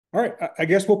All right, I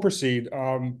guess we'll proceed.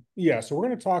 Yeah, so we're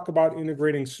going to talk about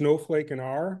integrating Snowflake and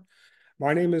R.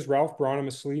 My name is Ralph Braun. I'm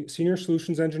a senior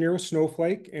solutions engineer with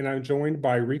Snowflake, and I'm joined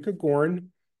by Rika Gorn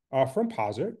from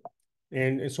Posit.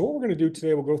 And so what we're going to do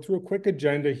today, we'll go through a quick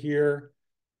agenda here.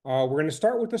 We're going to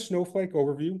start with the Snowflake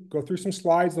overview, go through some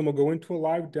slides, then we'll go into a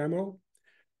live demo.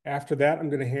 After that, I'm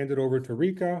going to hand it over to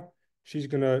Rika. She's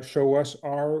going to show us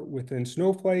R within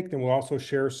Snowflake. Then we'll also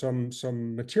share some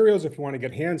materials if you want to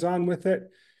get hands-on with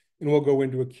it. And we'll go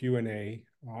into a Q&A.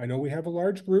 I know we have a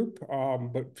large group,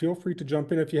 but feel free to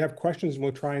jump in if you have questions, and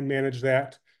we'll try and manage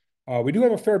that. We do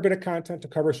have a fair bit of content to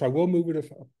cover, so I will move at a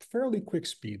fairly quick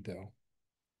speed, though.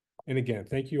 And again,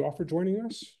 thank you all for joining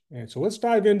us. And so let's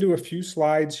dive into a few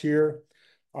slides here.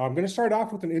 I'm going to start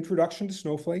off with an introduction to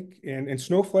Snowflake. And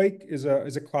Snowflake is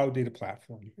a cloud data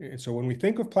platform. And so when we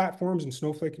think of platforms, and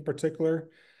Snowflake in particular,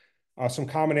 some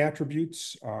common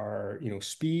attributes are,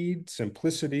 speed,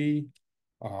 simplicity,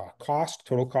 cost,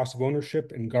 total cost of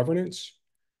ownership, and governance.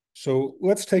 So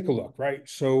let's take a look, right?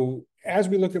 So as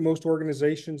we look at most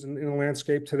organizations in the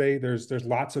landscape today, there's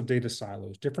lots of data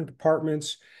silos, different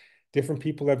departments, different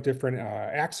people have different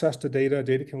access to data.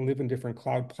 Data can live in different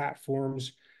cloud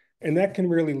platforms, and that can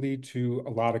really lead to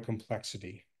a lot of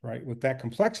complexity, right? With that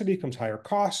complexity comes higher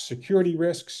costs, security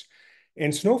risks,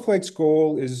 and Snowflake's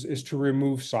goal is to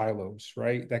remove silos,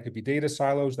 right? That could be data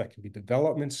silos, that could be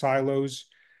development silos.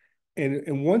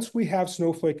 And once we have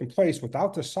Snowflake in place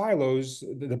without the silos,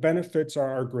 the benefits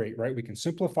are great, right? We can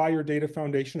simplify your data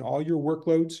foundation. All your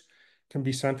workloads can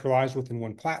be centralized within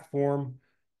one platform.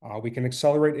 We can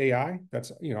accelerate AI.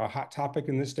 That's, a hot topic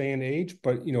in this day and age.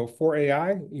 But, for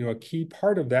AI, a key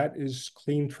part of that is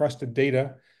clean, trusted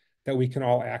data that we can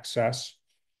all access.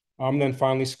 Then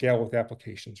finally scale with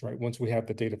applications, right? Once we have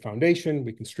the data foundation,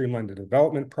 we can streamline the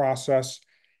development process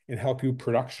and help you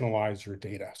productionalize your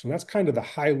data. So that's kind of the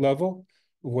high level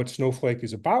of what Snowflake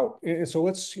is about. And so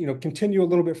let's, continue a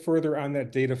little bit further on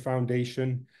that data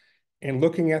foundation. And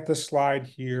looking at the slide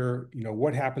here,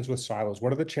 what happens with silos?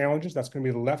 What are the challenges? That's going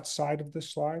to be the left side of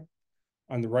this slide.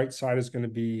 On the right side is going to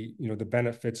be, the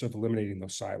benefits of eliminating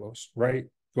those silos, right?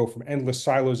 Go from endless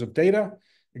silos of data.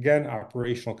 Again,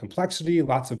 operational complexity,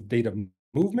 lots of data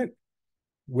movement.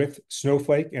 With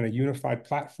Snowflake and a unified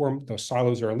platform, those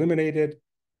silos are eliminated.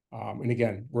 And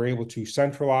again, we're able to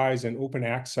centralize and open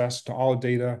access to all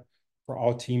data for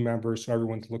all team members, so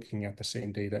everyone's looking at the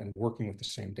same data and working with the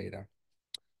same data.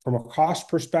 From a cost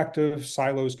perspective,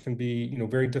 silos can be,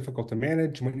 very difficult to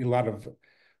manage. We need a lot of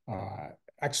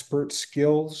expert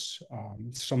skills.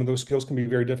 Some of those skills can be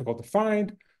very difficult to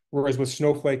find, whereas with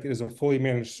Snowflake, it is a fully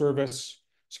managed service,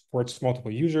 supports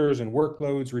multiple users and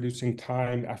workloads, reducing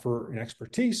time, effort, and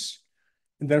expertise.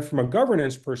 And then from a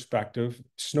governance perspective,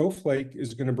 Snowflake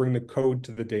is going to bring the code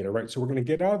to the data, right? So we're going to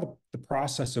get out of the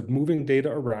process of moving data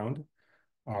around.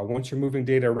 Once you're moving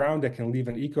data around, that can leave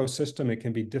an ecosystem. It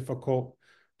can be difficult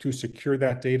to secure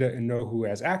that data and know who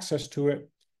has access to it.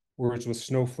 Whereas with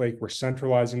Snowflake, we're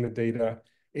centralizing the data,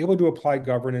 able to apply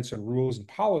governance and rules and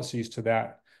policies to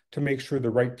that to make sure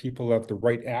the right people have the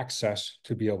right access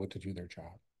to be able to do their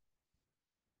job.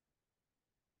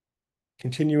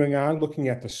 Continuing on, looking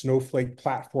at the Snowflake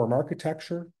platform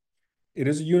architecture, it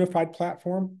is a unified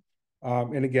platform.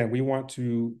 And again, we want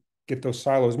to get those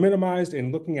silos minimized,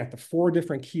 and looking at the 4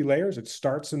 different key layers. It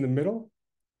starts in the middle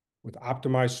with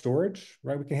optimized storage,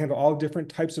 right? We can handle all different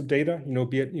types of data,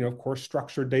 be it, of course,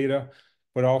 structured data,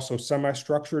 but also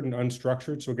semi-structured and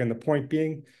unstructured. So again, the point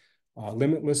being,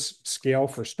 limitless scale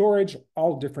for storage.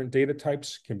 All different data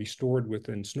types can be stored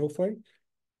within Snowflake.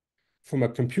 From a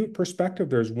compute perspective,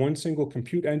 there's one single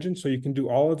compute engine, so you can do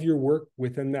all of your work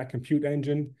within that compute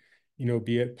engine,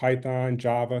 be it Python,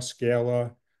 Java,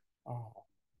 Scala,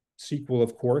 SQL,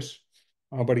 of course.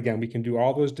 But again, we can do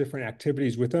all those different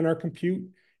activities within our compute,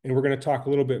 and we're going to talk a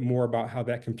little bit more about how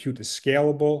that compute is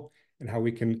scalable and how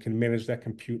we can manage that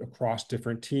compute across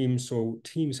different teams, so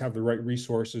teams have the right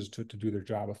resources to do their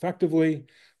job effectively.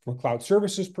 From a cloud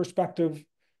services perspective,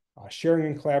 sharing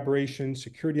and collaboration,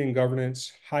 security and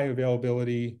governance, high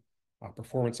availability,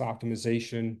 performance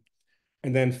optimization.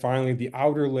 And then finally, the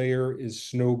outer layer is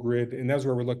SnowGrid, and that's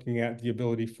where we're looking at the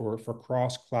ability for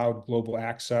cross-cloud global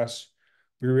access.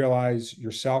 We realize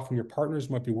yourself and your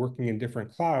partners might be working in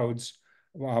different clouds,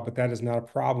 but that is not a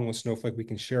problem with Snowflake. We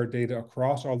can share data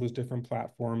across all those different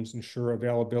platforms, ensure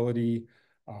availability,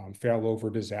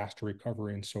 failover, disaster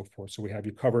recovery, and so forth. So we have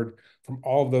you covered from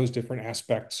all of those different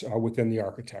aspects within the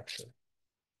architecture.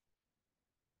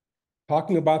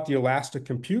 Talking about the elastic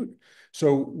compute.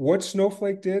 So what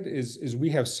Snowflake did is we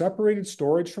have separated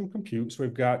storage from compute. So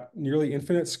we've got nearly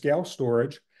infinite scale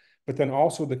storage, but then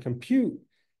also the compute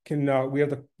we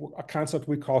have a concept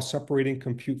we call separating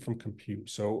compute from compute.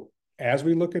 So as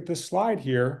we look at this slide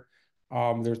here,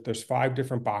 there's 5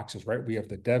 different boxes, right? We have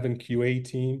the dev and QA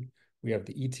team, we have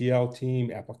the ETL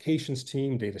team, applications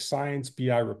team, data science,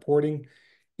 BI reporting.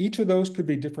 Each of those could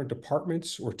be different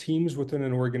departments or teams within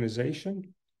an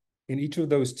organization. And each of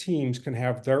those teams can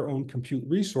have their own compute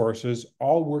resources,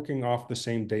 all working off the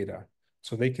same data.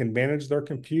 So they can manage their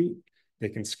compute, they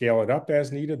can scale it up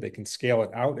as needed, they can scale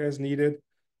it out as needed,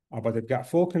 but they've got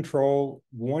full control,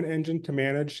 one engine to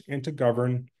manage and to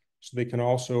govern, so they can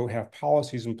also have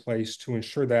policies in place to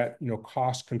ensure that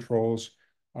cost controls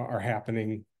are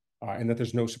happening and that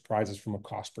there's no surprises from a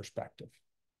cost perspective.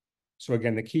 So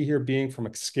again, the key here being from a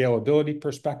scalability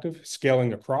perspective,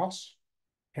 scaling across,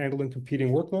 handling competing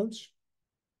workloads.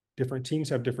 Different teams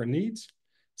have different needs.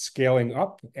 Scaling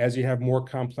up, as you have more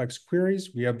complex queries,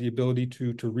 we have the ability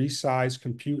to resize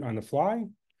compute on the fly.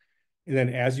 And then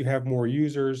as you have more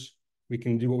users, we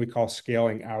can do what we call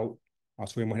scaling out.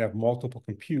 So we might have multiple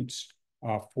computes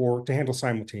to handle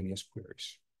simultaneous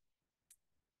queries.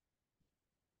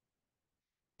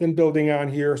 Then building on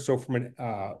here, so from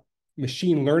a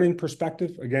machine learning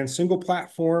perspective, again, single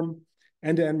platform,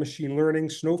 end-to-end machine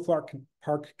learning, Snowflake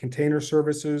container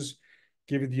services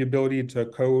give you the ability to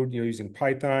code using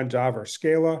Python, Java, or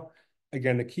Scala.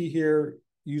 Again, the key here,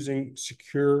 using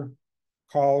secure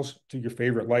calls to your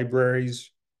favorite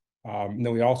libraries. And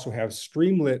then we also have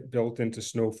Streamlit built into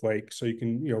Snowflake, so you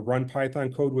can run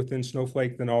Python code within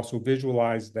Snowflake, then also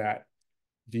visualize that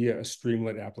via a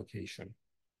Streamlit application.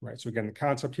 Right. So again, the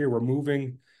concept here, we're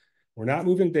not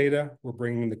moving data, we're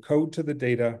bringing the code to the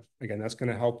data. Again, that's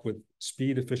going to help with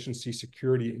speed, efficiency,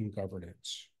 security, and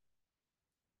governance.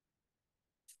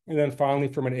 And then finally,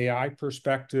 from an AI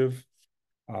perspective,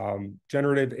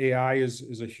 generative AI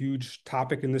is a huge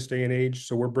topic in this day and age.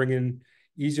 So we're bringing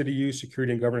easy to use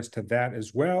security and governance to that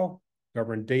as well.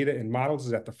 Governed data and models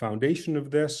is at the foundation of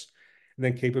this. And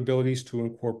then capabilities to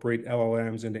incorporate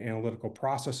LLMs into analytical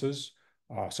processes.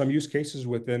 Some use cases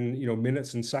within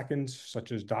minutes and seconds,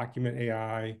 such as Document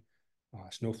AI,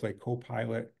 Snowflake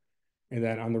Copilot. And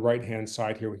then on the right-hand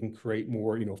side here, we can create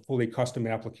more fully custom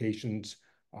applications,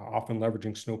 often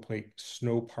leveraging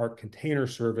Snowpark container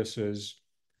services.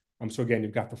 So again,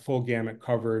 you've got the full gamut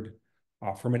covered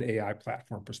from an AI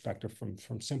platform perspective,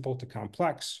 from simple to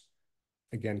complex.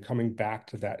 Again, coming back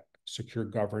to that secure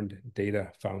governed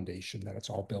data foundation that it's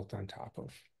all built on top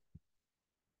of.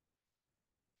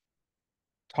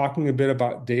 Talking a bit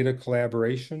about data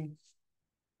collaboration.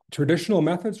 Traditional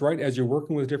methods, right? As you're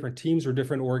working with different teams or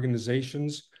different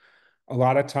organizations, a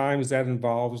lot of times that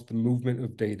involves the movement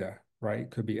of data,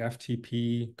 right? Could be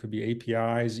FTP, could be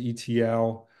APIs,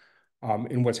 ETL.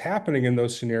 And what's happening in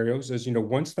those scenarios is,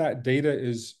 once that data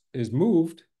is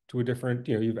moved to a different,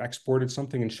 you've exported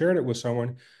something and shared it with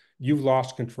someone, you've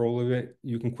lost control of it.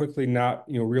 You can quickly not,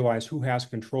 realize who has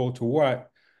control to what.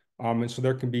 And so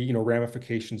there can be,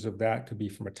 ramifications of that. Could be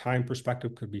from a time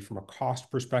perspective, could be from a cost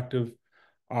perspective,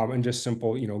 and just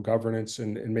simple, governance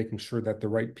and making sure that the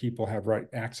right people have right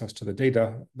access to the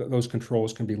data. Those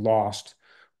controls can be lost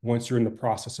once you're in the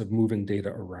process of moving data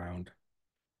around.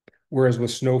 Whereas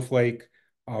with Snowflake,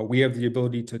 we have the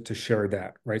ability to share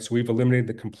that, right? So we've eliminated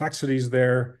the complexities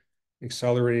there,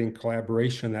 accelerating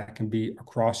collaboration that can be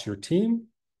across your team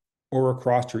or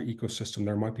across your ecosystem.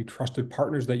 There might be trusted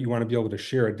partners that you want to be able to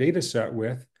share a data set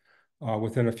with.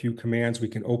 Within a few commands, we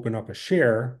can open up a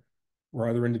share where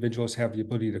other individuals have the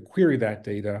ability to query that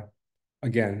data.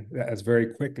 Again, that's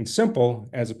very quick and simple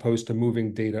as opposed to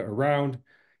moving data around.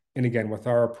 And again, with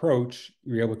our approach,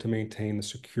 you're able to maintain the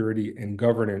security and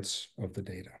governance of the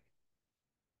data.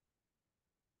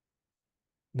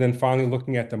 Then finally,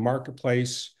 looking at the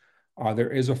marketplace, there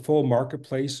is a full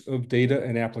marketplace of data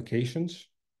and applications,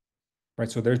 right?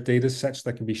 So there's data sets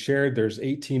that can be shared. There's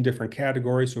 18 different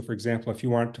categories. So for example, if you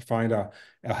want to find a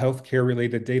healthcare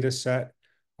related data set,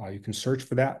 you can search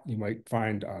for that. You might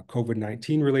find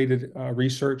COVID-19 related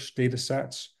research data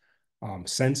sets,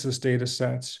 census data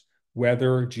sets,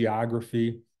 weather,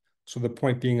 geography. So the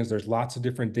point being is there's lots of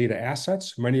different data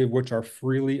assets, many of which are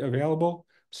freely available.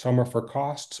 Some are for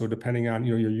cost. So depending on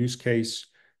your use case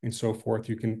and so forth,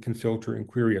 you can filter and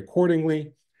query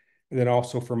accordingly. And then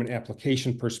also from an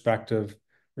application perspective,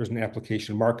 there's an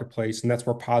application marketplace, and that's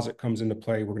where Posit comes into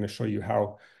play. We're going to show you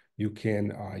how you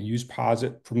can use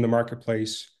Posit from the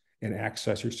marketplace and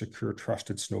access your secure,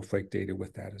 trusted Snowflake data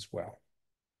with that as well.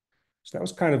 So that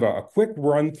was kind of a quick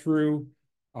run through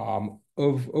of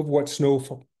what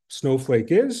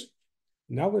Snowflake is.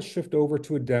 Now let's shift over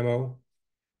to a demo.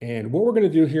 And what we're going to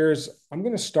do here is I'm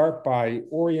going to start by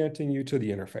orienting you to the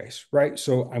interface, right?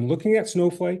 So I'm looking at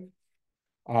Snowflake.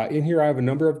 In here, I have a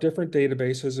number of different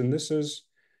databases, and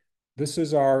this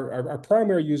is our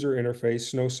primary user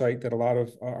interface, Snowsite, that a lot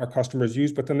of our customers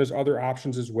use, but then there's other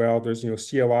options as well. There's,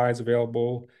 CLIs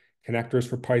available, connectors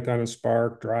for Python and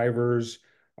Spark, drivers,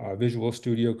 Visual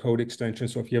Studio Code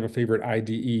extensions. So if you have a favorite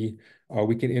IDE,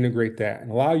 we can integrate that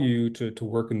and allow you to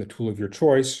work in the tool of your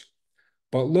choice.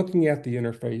 But looking at the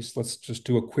interface, let's just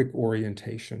do a quick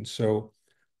orientation. So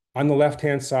on the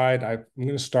left-hand side, I'm going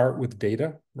to start with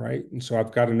data, right? And so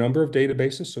I've got a number of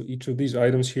databases. So each of these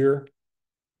items here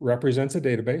represents a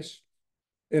database.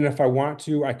 And if I want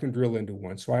to, I can drill into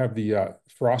one. So I have the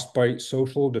Frostbite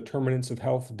Social Determinants of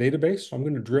Health database. So I'm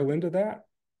going to drill into that.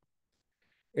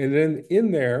 And then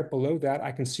in there, below that,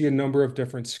 I can see a number of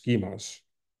different schemas,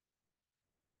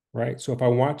 right? So if I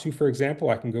want to, for example,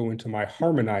 I can go into my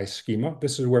harmonized schema.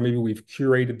 This is where maybe we've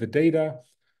curated the data.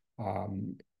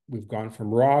 We've gone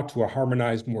from raw to a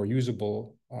harmonized, more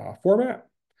usable format.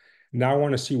 Now I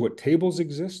want to see what tables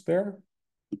exist there.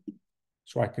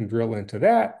 So I can drill into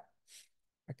that.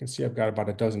 I can see I've got about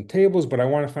a dozen tables, but I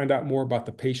want to find out more about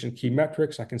the patient key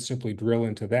metrics. I can simply drill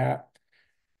into that.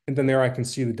 And then there I can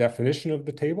see the definition of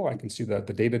the table. I can see the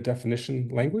data definition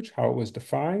language, how it was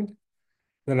defined.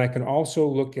 Then I can also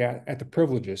look at the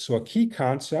privileges. So a key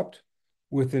concept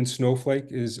within Snowflake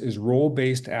is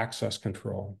role-based access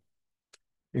control.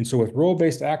 And so with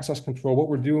role-based access control, what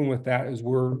we're doing with that is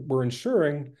we're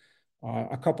ensuring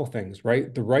a couple things,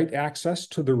 right? The right access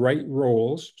to the right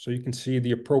roles, so you can see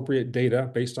the appropriate data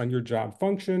based on your job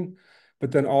function,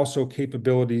 but then also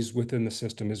capabilities within the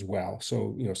system as well.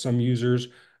 So, some users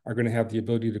are going to have the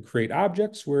ability to create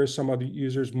objects, whereas some other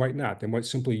users might not. They might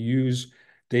simply use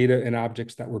data and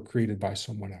objects that were created by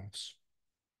someone else.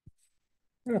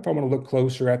 And if I want to look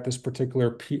closer at this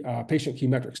particular patient key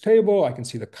metrics table, I can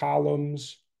see the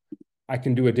columns. I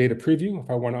can do a data preview if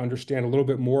I want to understand a little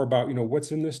bit more about,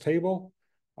 what's in this table.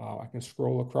 I can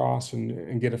scroll across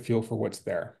and get a feel for what's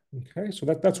there. Okay, so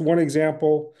that's one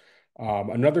example.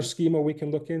 Another schema we can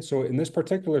look in. So in this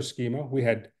particular schema, we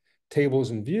had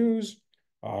tables and views.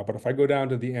 But if I go down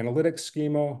to the analytics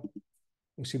schema,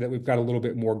 we see that we've got a little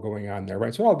bit more going on there,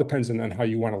 right? So it all depends on how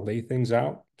you want to lay things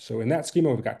out. So in that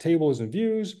schema, we've got tables and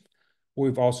views.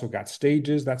 We've also got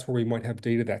stages. That's where we might have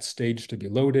data that's staged to be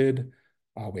loaded.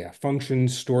 We have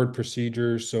functions, stored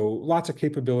procedures. So lots of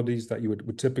capabilities that you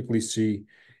would typically see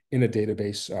in a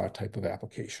database type of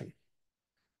application.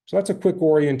 So that's a quick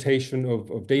orientation of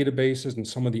databases and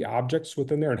some of the objects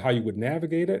within there and how you would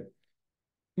navigate it.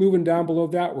 Moving down below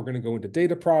that, we're going to go into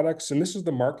data products. And this is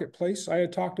the marketplace I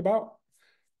had talked about,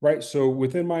 right? So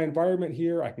within my environment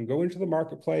here, I can go into the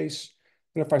marketplace.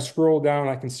 And if I scroll down,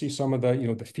 I can see some of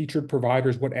the, the featured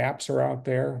providers, what apps are out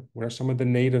there, what are some of the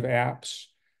native apps.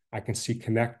 I can see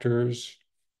connectors,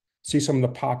 see some of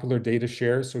the popular data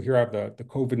shares. So here I have the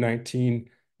COVID-19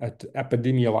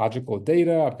 epidemiological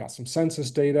data. I've got some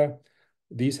census data.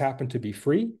 These happen to be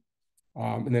free.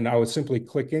 And then I would simply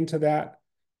click into that.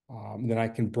 Then I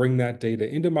can bring that data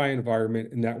into my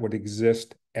environment, and that would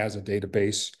exist as a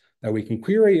database that we can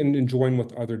query and join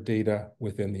with other data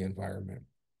within the environment.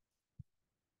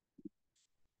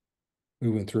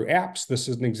 Moving through apps, this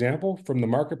is an example from the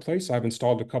marketplace. I've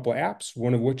installed a couple of apps,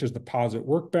 one of which is the Posit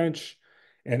Workbench,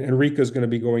 and Enrica is going to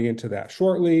be going into that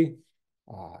shortly.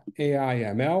 AI,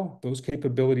 ML, those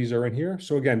capabilities are in here.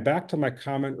 So again, back to my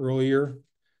comment earlier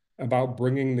about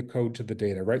bringing the code to the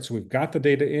data, right? So we've got the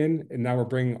data in, and now we're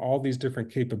bringing all these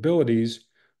different capabilities,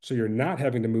 so you're not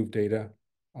having to move data.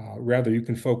 Rather, you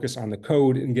can focus on the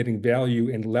code and getting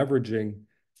value and leveraging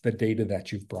the data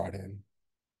that you've brought in.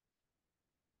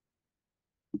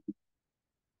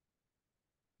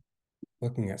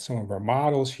 Looking at some of our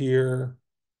models here.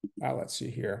 Let's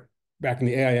see here. Back in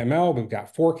the AI/ML, we've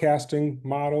got forecasting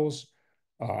models,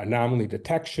 anomaly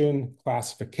detection,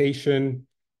 classification.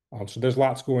 So there's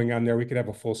lots going on there. We could have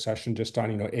a full session just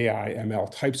on,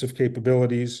 AI/ML types of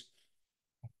capabilities.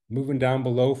 Moving down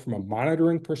below from a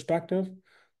monitoring perspective.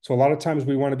 So a lot of times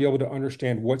we want to be able to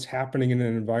understand what's happening in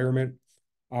an environment.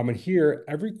 And here,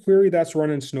 every query that's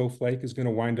run in Snowflake is going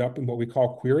to wind up in what we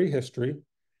call query history.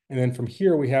 And then from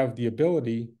here, we have the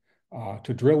ability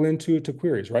to drill into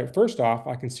queries, right? First off,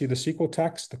 I can see the SQL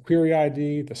text, the query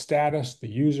ID, the status, the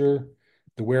user,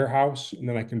 the warehouse, and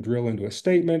then I can drill into a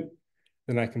statement.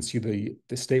 Then I can see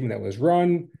the statement that was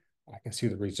run. I can see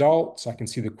the results. I can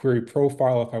see the query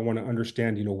profile if I want to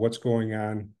understand, what's going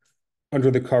on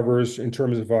under the covers in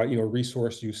terms of,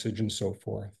 resource usage and so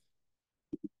forth.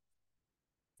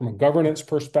 From a governance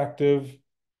perspective,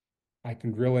 I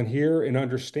can drill in here and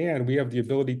understand we have the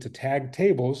ability to tag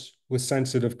tables with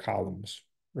sensitive columns,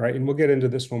 right? And we'll get into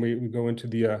this when we go into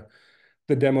the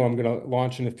demo I'm going to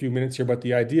launch in a few minutes here. But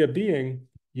the idea being,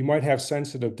 you might have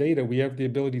sensitive data. We have the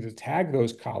ability to tag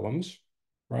those columns,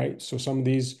 right? So some of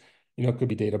these, could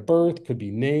be date of birth, could be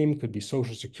name, could be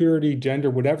social security, gender,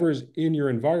 whatever is in your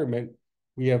environment.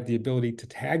 We have the ability to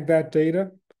tag that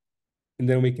data. And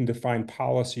then we can define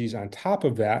policies on top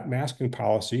of that, masking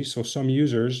policies. So some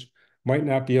users might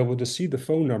not be able to see the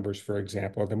phone numbers, for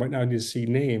example, or they might not need to see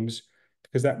names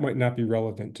because that might not be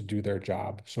relevant to do their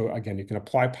job. So again, you can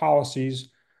apply policies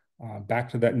back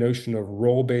to that notion of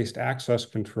role-based access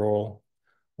control,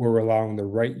 where we're allowing the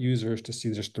right users to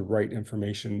see just the right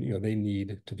information they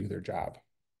need to do their job.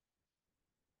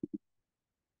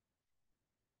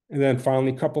 And then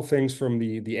finally, a couple things from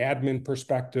the admin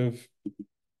perspective.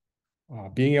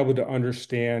 Being able to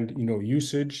understand,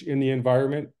 usage in the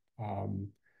environment.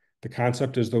 The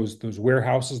concept is those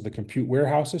warehouses, the compute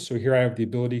warehouses. So here I have the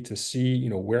ability to see,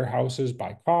 warehouses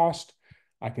by cost.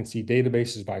 I can see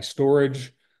databases by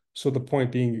storage. So the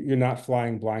point being, you're not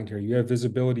flying blind here. You have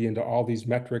visibility into all these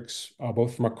metrics,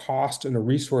 both from a cost and a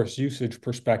resource usage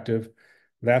perspective.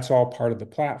 That's all part of the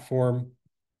platform.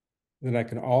 Then I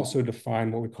can also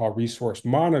define what we call resource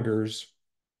monitors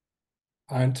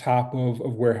on top of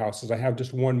warehouses. I have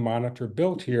just one monitor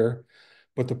built here,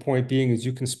 but the point being is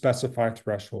you can specify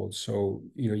thresholds. So,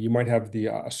 you might have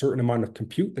a certain amount of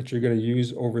compute that you're going to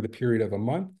use over the period of a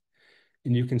month,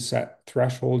 and you can set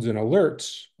thresholds and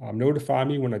alerts. Notify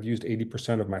me when I've used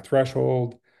 80% of my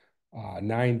threshold,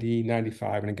 90,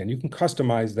 95. And again, you can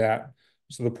customize that.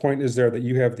 So the point is there that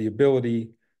you have the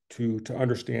ability to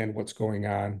understand what's going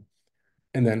on.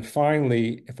 And then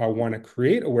finally, if I want to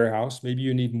create a warehouse, maybe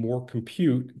you need more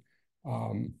compute.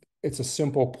 It's a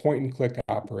simple point and click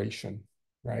operation,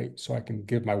 right? So I can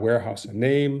give my warehouse a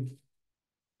name.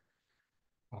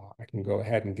 I can go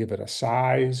ahead and give it a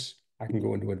size. I can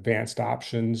go into advanced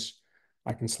options.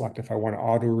 I can select if I want to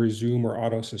auto resume or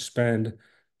auto suspend.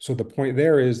 So the point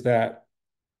there is that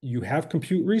you have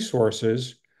compute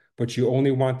resources, but you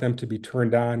only want them to be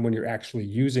turned on when you're actually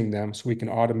using them. So we can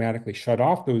automatically shut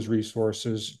off those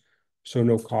resources so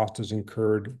no cost is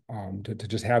incurred to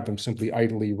just have them simply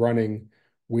idly running,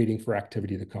 waiting for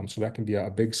activity to come. So that can be a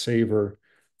big saver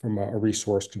from a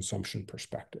resource consumption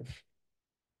perspective.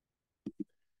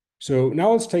 So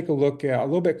now let's take a look a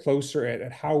little bit closer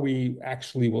at how we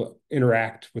actually will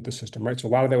interact with the system, right? So a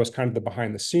lot of that was kind of the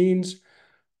behind the scenes.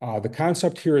 The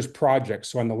concept here is projects.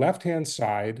 So on the left-hand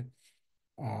side,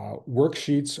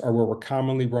 worksheets are where we're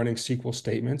commonly running SQL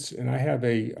statements. And I have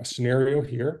a scenario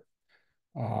here.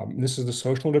 This is the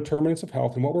social determinants of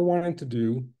health. And what we're wanting to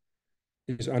do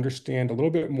is understand a little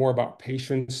bit more about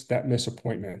patients that miss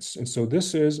appointments. And so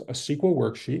this is a SQL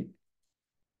worksheet.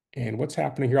 And what's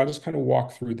happening here, I'll just kind of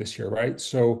walk through this here, right?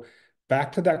 So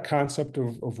back to that concept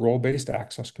of role-based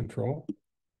access control.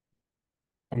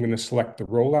 I'm going to select the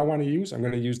role I want to use. I'm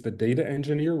going to use the data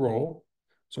engineer role.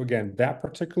 So again, that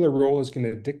particular role is going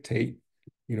to dictate,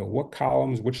 what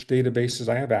columns, which databases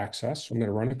I have access. So I'm going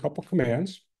to run a couple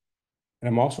commands. And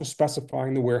I'm also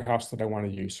specifying the warehouse that I want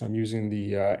to use. So I'm using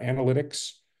the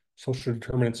analytics, social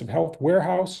determinants of health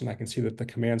warehouse, and I can see that the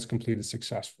command's completed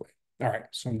successfully. All right,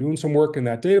 so I'm doing some work in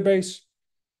that database.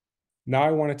 Now I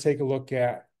want to take a look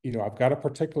at, I've got a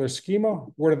particular schema.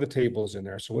 What are the tables in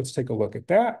there? So let's take a look at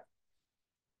that.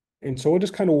 And so we'll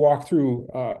just kind of walk through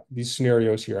these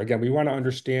scenarios here. Again, we want to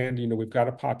understand, we've got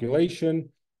a population.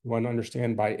 We want to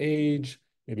understand by age,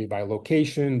 maybe by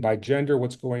location, by gender,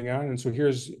 what's going on. And so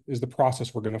is the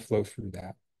process we're going to flow through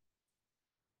that.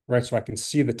 Right, so I can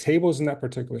see the tables in that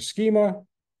particular schema,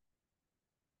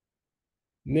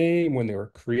 name, when they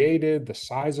were created, the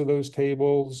size of those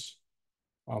tables.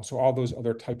 So all those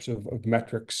other types of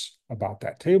metrics about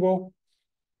that table.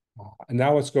 And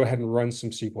now let's go ahead and run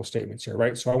some SQL statements here,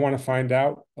 right? So I want to find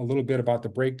out a little bit about the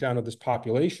breakdown of this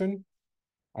population.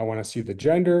 I want to see the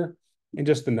gender and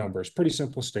just the numbers. Pretty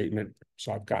simple statement.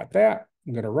 So I've got that.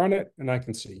 I'm going to run it and I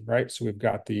can see, right? So we've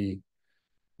got the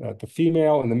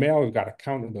female and the male. We've got a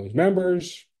count of those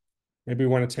members. Maybe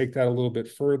we want to take that a little bit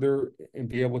further and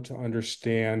be able to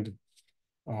understand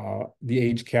the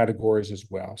age categories as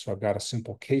well. So I've got a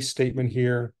simple case statement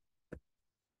here.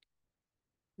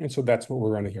 And so that's what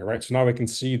we're running here, right? So now we can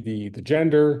see the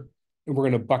gender, and we're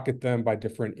going to bucket them by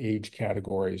different age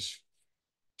categories.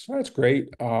 So that's great.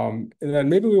 And then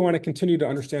maybe we want to continue to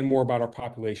understand more about our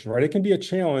population, right? It can be a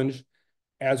challenge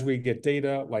as we get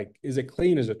data, like, is it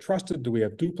clean? Is it trusted? Do we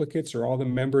have duplicates? Are all the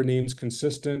member names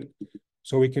consistent?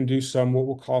 So we can do some what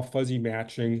we'll call fuzzy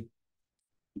matching.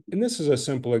 And this is a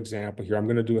simple example here. I'm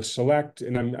going to do a select,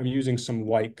 and I'm using some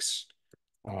likes.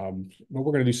 But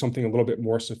we're going to do something a little bit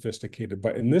more sophisticated.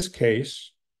 But in this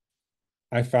case,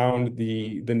 I found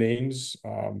the names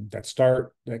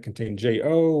that contain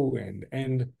JO and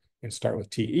end and start with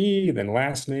TE, then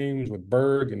last names with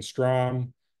Berg and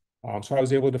Strom. So I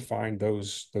was able to find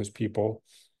those people.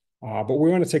 But we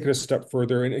want to take it a step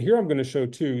further. And here I'm going to show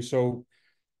too. So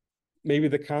maybe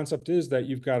the concept is that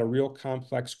you've got a real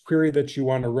complex query that you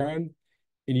want to run,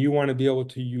 and you want to be able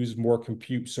to use more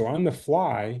compute. So on the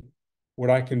fly,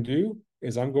 what I can do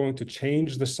is I'm going to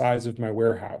change the size of my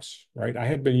warehouse, right? I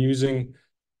had been using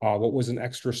what was an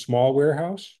extra small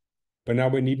warehouse, but now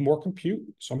we need more compute.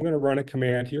 So I'm going to run a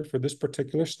command here for this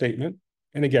particular statement.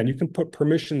 And again, you can put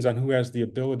permissions on who has the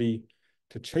ability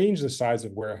to change the size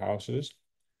of warehouses.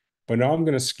 But now I'm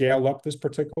going to scale up this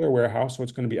particular warehouse. So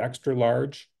it's going to be extra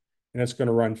large and it's going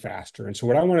to run faster. And so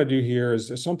what I want to do here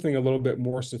is something a little bit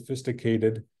more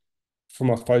sophisticated from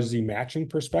a fuzzy matching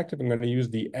perspective. I'm going to use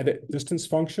the edit distance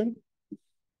function,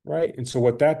 right? And so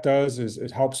what that does is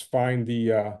it helps find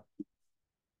the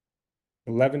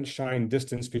 11 shine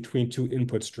distance between two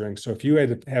input strings. So if you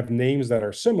have names that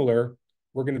are similar,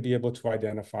 we're going to be able to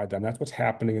identify them. That's what's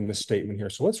happening in this statement here.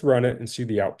 So let's run it and see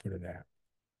the output of that.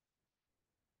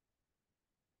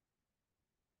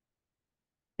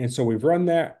 And so we've run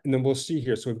that, and then we'll see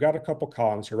here. So we've got a couple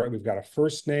columns here, right? We've got a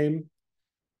first name,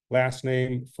 last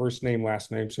name, first name,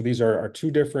 last name. So these are our two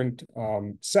different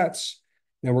sets.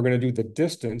 Then we're going to do the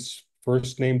distance,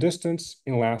 first name distance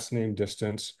and last name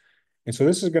distance. And so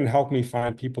this is going to help me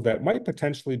find people that might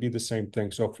potentially be the same thing.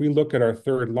 So if we look at our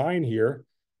third line here,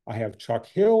 I have Chuck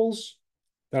Hills,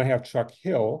 then I have Chuck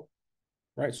Hill,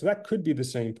 right? So that could be the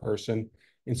same person.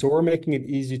 And so we're making it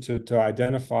easy to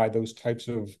identify those types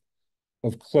of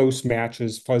close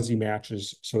matches, fuzzy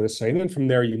matches, so to say. And then from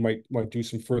there, you might do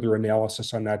some further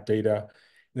analysis on that data.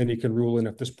 And then you can rule in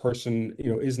if this person,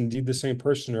 is indeed the same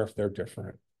person or if they're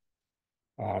different.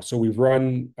 So we've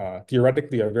run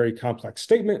theoretically a very complex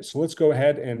statement. So let's go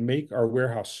ahead and make our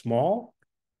warehouse small.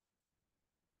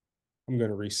 I'm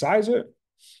going to resize it.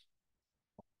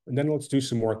 And then let's do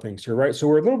some more things here, right? So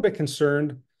we're a little bit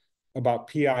concerned about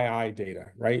PII data,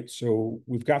 right? So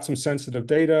we've got some sensitive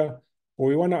data, but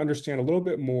we want to understand a little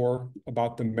bit more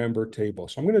about the member table.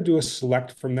 So I'm going to do a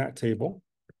select from that table.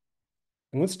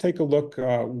 And let's take a look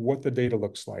what the data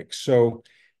looks like. So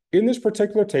in this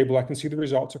particular table, I can see the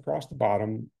results across the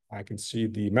bottom. I can see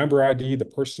the member ID, the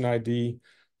person ID,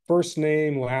 first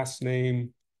name, last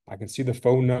name. I can see the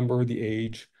phone number, the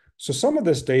age. So some of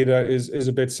this data is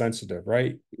a bit sensitive,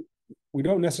 right? We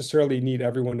don't necessarily need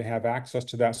everyone to have access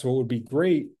to that. So it would be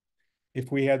great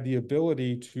if we had the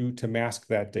ability to mask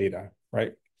that data,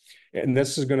 right? And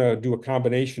this is going to do a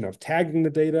combination of tagging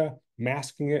the data,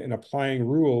 masking it, and applying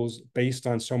rules based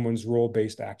on someone's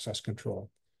role-based access control.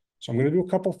 So I'm going to do a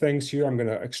couple things here. I'm going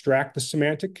to extract the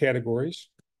semantic categories.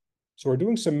 So we're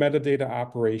doing some metadata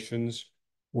operations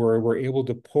where we're able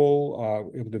to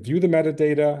able to view the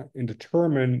metadata and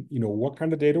determine, what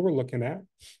kind of data we're looking at.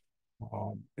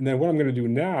 And then what I'm going to do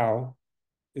now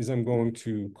is I'm going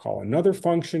to call another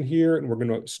function here, and we're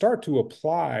going to start to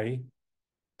apply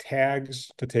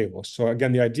tags to tables. So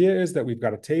again, the idea is that we've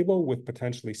got a table with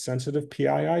potentially sensitive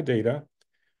PII data.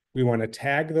 We want to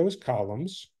tag those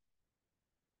columns.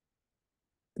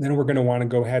 And then we're going to want to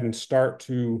go ahead and start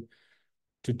to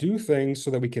do things so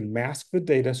that we can mask the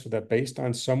data so that based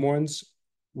on someone's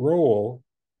role,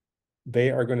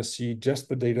 they are going to see just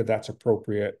the data that's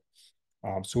appropriate.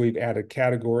 So we've added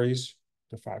categories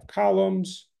to 5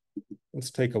 columns. Let's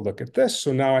take a look at this.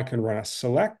 So now I can run a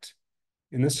select,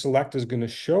 and this select is going to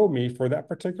show me for that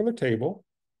particular table,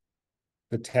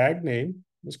 the tag name,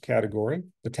 this category,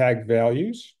 the tag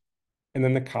values, and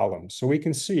then the columns. So we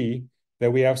can see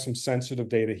that we have some sensitive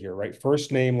data here, right?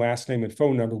 First name, last name, and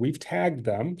phone number. We've tagged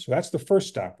them. So that's the first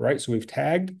step, right? So we've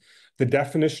tagged the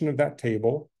definition of that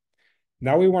table.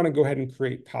 Now we want to go ahead and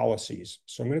create policies.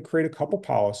 So I'm going to create a couple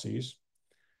policies.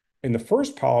 And the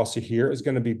first policy here is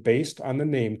going to be based on the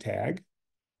name tag,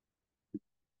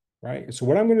 right? And so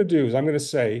what I'm going to do is I'm going to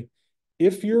say,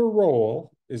 if your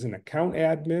role is an account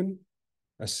admin,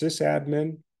 a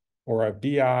sysadmin, or a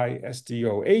BI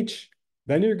SDOH,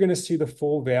 then you're going to see the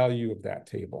full value of that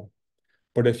table.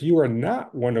 But if you are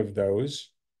not one of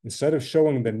those, instead of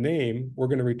showing the name, we're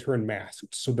going to return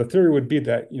masked. So the theory would be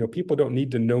that, people don't need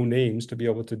to know names to be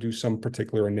able to do some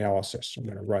particular analysis. So I'm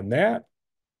going to run that.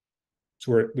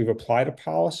 So we've applied a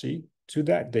policy to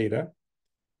that data.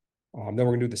 Then we're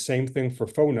going to do the same thing for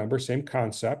phone number, same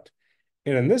concept.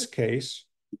 And in this case,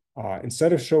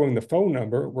 instead of showing the phone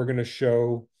number, we're going to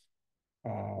show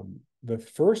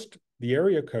the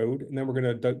area code, and then we're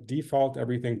going to default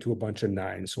everything to a bunch of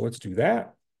 9. So let's do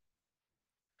that.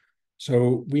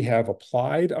 So we have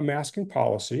applied a masking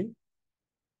policy.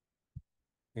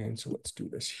 And so let's do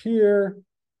this here.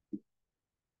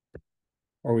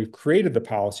 or we've created the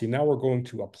policy. Now we're going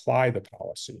to apply the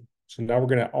policy. So now we're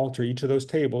going to alter each of those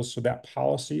tables so that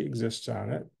policy exists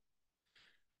on it.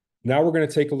 Now we're going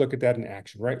to take a look at that in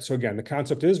action, right? So again, the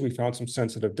concept is we found some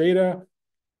sensitive data,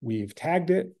 we've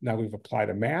tagged it, now we've applied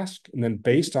a mask, and then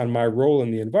based on my role in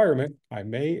the environment, I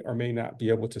may or may not be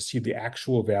able to see the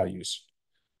actual values.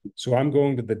 So I'm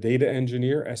going to the data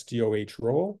engineer SDOH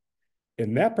role.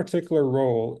 In that particular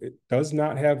role, it does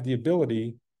not have the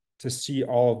ability to see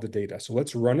all of the data. So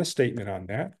let's run a statement on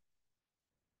that.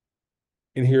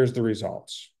 And here's the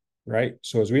results, right?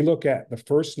 So as we look at the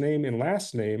first name and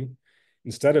last name,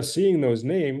 instead of seeing those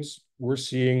names, we're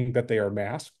seeing that they are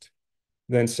masked.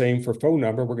 Then same for phone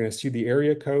number, we're going to see the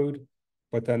area code,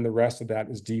 but then the rest of that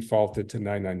is defaulted to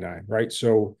 999, right?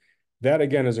 So that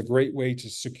again is a great way to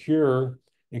secure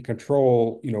and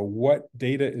control, what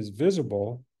data is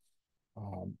visible.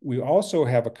 We also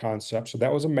have a concept, so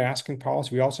that was a masking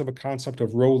policy. We also have a concept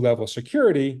of row level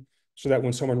security so that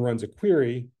when someone runs a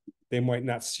query, they might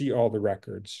not see all the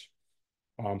records.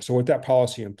 So with that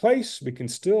policy in place, we can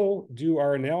still do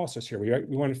our analysis here.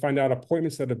 We want to find out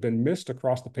appointments that have been missed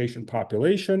across the patient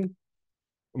population.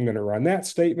 I'm going to run that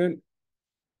statement.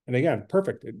 And again,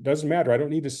 perfect. It doesn't matter. I don't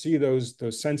need to see those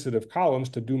sensitive columns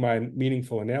to do my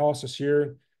meaningful analysis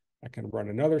here. I can run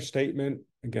another statement,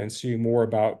 again, see more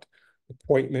about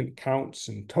appointment counts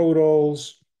and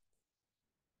totals,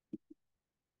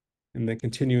 and then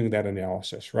continuing that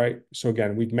analysis, right? So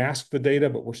again, we've masked the data,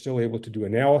 but we're still able to do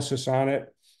analysis on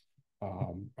it.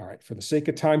 All right, for the sake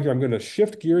of time here, I'm going to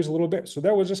shift gears a little bit. So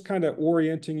that was just kind of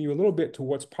orienting you a little bit to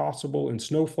what's possible in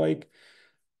Snowflake.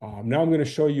 Now I'm going to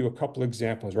show you a couple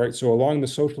examples, right? So along the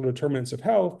social determinants of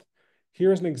health,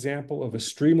 here's an example of a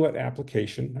Streamlit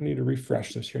application. I need to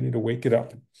refresh this here. I need to wake it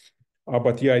up.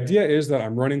 But the idea is that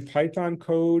I'm running Python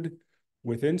code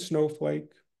within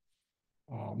Snowflake.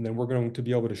 Then we're going to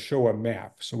be able to show a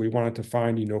map. So we wanted to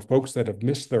find, folks that have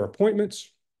missed their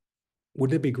appointments.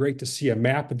 Wouldn't it be great to see a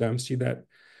map of them, see that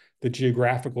the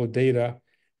geographical data,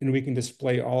 and we can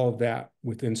display all of that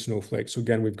within Snowflake. So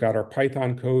again, we've got our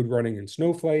Python code running in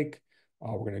Snowflake.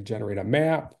 We're going to generate a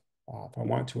map. If I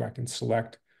want to, I can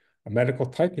select a medical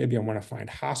type. Maybe I want to find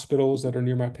hospitals that are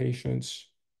near my patients.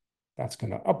 That's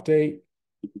going to update.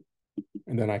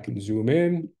 And then I can zoom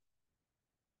in.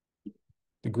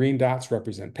 The green dots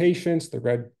represent patients.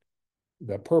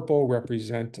 The purple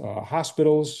represent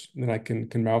hospitals. And then I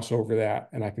can mouse over that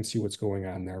and I can see what's going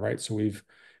on there, right? So we've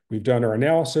done our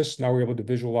analysis. Now we're able to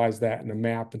visualize that in a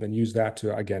map and then use that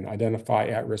to, again, identify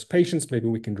at-risk patients. Maybe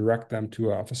we can direct them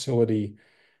to a facility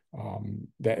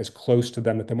that is close to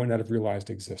them that they might not have realized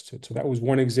existed. So that was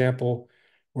one example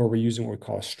where we're using what we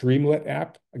call a Streamlit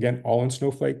app. Again, all in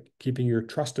Snowflake, keeping your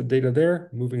trusted data there,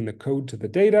 moving the code to the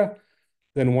data.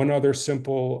 Then one other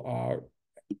simple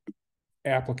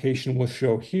application we'll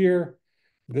show here.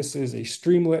 This is a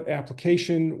Streamlit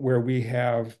application where we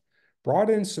have brought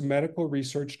in some medical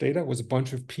research data. It was a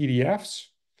bunch of PDFs.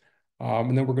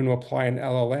 And then we're going to apply an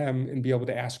LLM and be able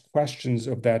to ask questions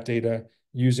of that data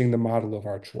using the model of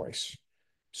our choice.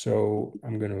 So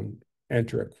I'm going to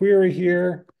enter a query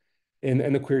here.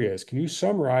 And the query is, can you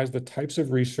summarize the types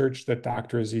of research that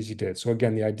Dr. Azizi did? So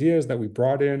again, the idea is that we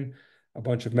brought in a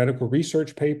bunch of medical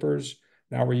research papers.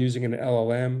 Now we're using an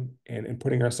LLM and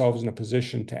putting ourselves in a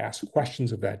position to ask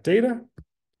questions of that data.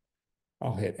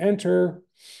 I'll hit enter.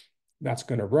 That's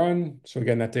going to run. So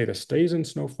again, that data stays in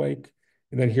Snowflake.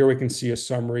 And then here we can see a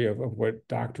summary of what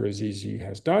Dr. Azizi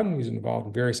has done. He's involved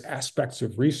in various aspects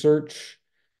of research.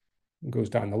 It goes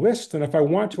down the list. And if I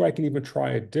want to, I can even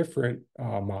try a different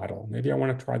model. Maybe I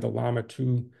want to try the Llama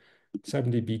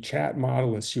 270B chat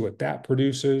model and see what that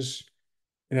produces.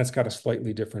 And that's got a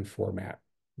slightly different format,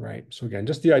 right? So again,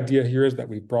 just the idea here is that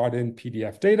we brought in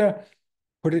PDF data,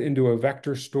 put it into a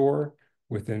vector store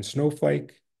within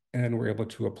Snowflake, and we're able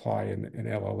to apply an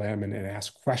LLM and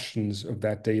ask questions of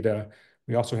that data.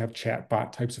 We also have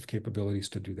chatbot types of capabilities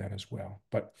to do that as well.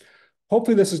 But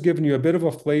hopefully this has given you a bit of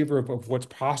a flavor of what's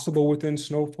possible within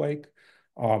Snowflake.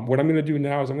 What I'm going to do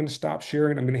now is I'm going to stop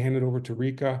sharing. I'm going to hand it over to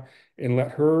Rika and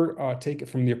let her take it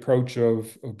from the approach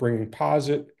of bringing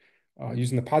Posit,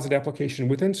 using the Posit application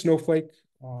within Snowflake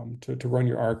to run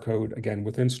your R code, again,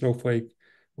 within Snowflake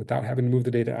without having to move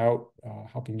the data out,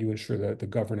 helping you ensure that the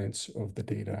governance of the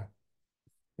data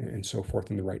and so forth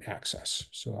in the right access.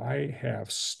 So I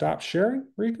have stopped sharing.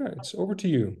 Rika, it's over to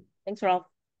you. Thanks, Ralph.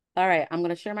 All right, I'm going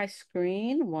to share my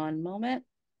screen. One moment.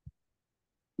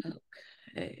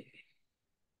 Okay.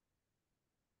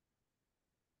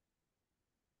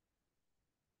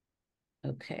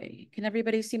 Okay, can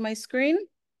everybody see my screen?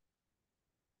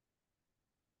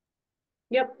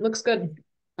 Yep, looks good.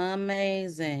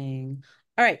 Amazing.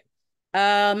 All right,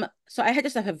 So I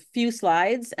just have a few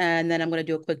slides, and then I'm going to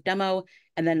do a quick demo,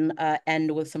 and then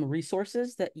end with some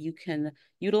resources that you can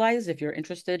utilize if you're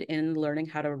interested in learning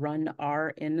how to run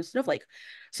R in Snowflake.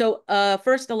 So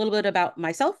first, a little bit about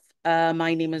myself.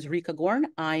 My name is Rika Gorn.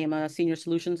 I am a senior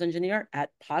solutions engineer at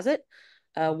Posit.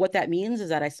 What that means is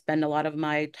that I spend a lot of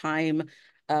my time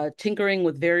tinkering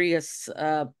with various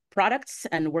products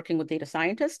and working with data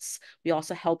scientists. We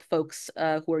also help folks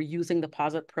who are using the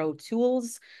Posit Pro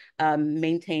tools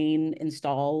maintain,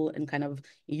 install, and kind of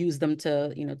use them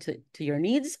to, to your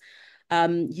needs.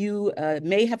 You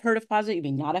may have heard of Posit, you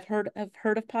may not have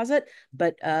heard of Posit,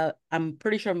 but I'm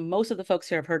pretty sure most of the folks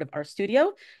here have heard of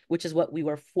RStudio, which is what we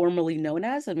were formerly known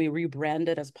as, and we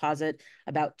rebranded as Posit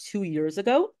about 2 years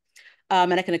ago.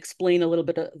 And I can explain a little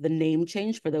bit of the name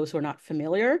change for those who are not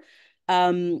familiar.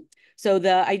 So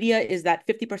the idea is that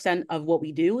 50% of what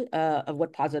we do, of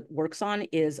what Posit works on,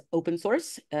 is open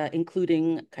source,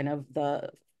 including kind of the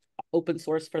open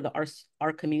source for the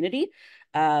R community,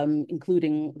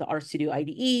 including the RStudio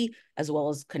IDE, as well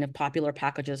as kind of popular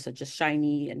packages such as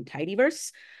Shiny and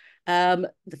Tidyverse.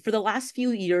 For the last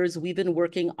few years, we've been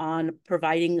working on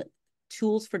providing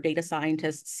tools for data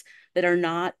scientists that are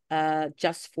not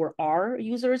just for R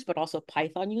users, but also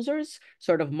Python users,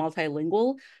 sort of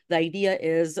multilingual. The idea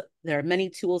is there are many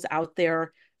tools out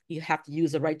there. You have to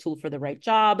use the right tool for the right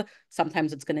job.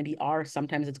 Sometimes it's going to be R,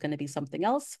 sometimes it's going to be something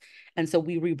else. And so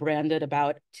we rebranded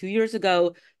about 2 years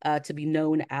ago to be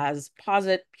known as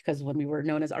Posit, because when we were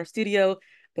known as RStudio,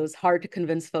 it was hard to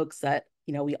convince folks that,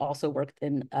 we also worked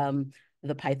in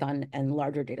the Python and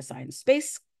larger data science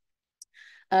space.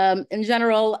 In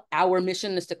general, our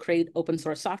mission is to create open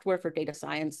source software for data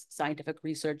science, scientific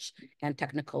research, and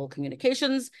technical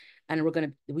communications. And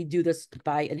we do this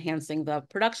by enhancing the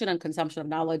production and consumption of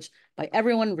knowledge by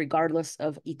everyone, regardless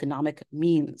of economic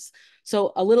means.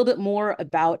 So a little bit more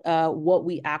about what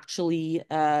we actually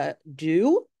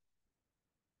do.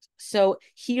 So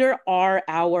here are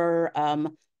our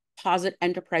Posit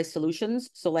enterprise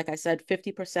solutions. So like I said,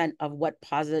 50% of what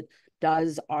Posit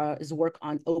does is work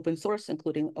on open source,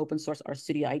 including open source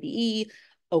RStudio IDE,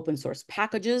 open source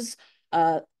packages.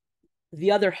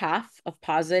 The other half of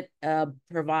Posit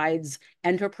provides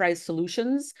enterprise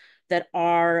solutions that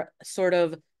are sort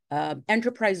of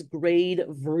enterprise grade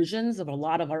versions of a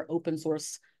lot of our open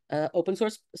source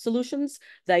solutions.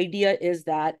 The idea is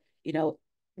that,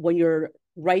 when you're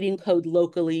writing code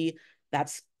locally,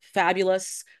 that's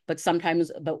fabulous. But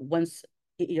once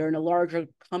you're in a larger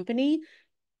company,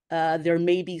 there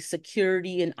may be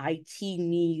security and IT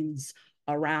needs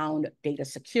around data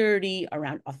security,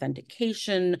 around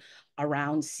authentication,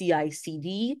 around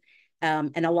CI/CD.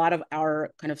 And a lot of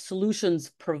our kind of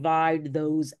solutions provide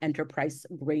those enterprise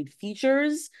grade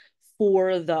features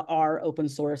for our open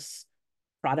source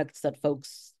products that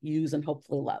folks use and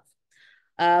hopefully love.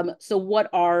 So what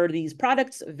are these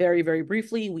products? Very, very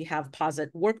briefly, we have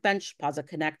Posit Workbench, Posit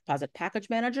Connect, Posit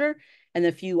Package Manager, and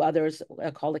a few others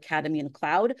called Academy and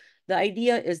Cloud. The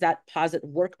idea is that Posit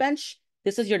Workbench,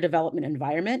 this is your development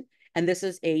environment, and this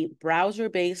is a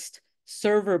browser-based,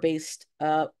 server-based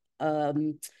product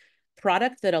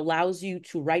that allows you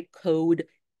to write code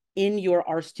in your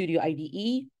RStudio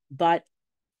IDE, but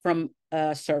from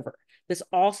a server. This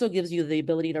also gives you the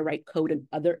ability to write code in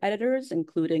other editors,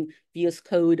 including VS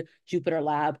Code, Jupyter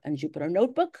Lab, and Jupyter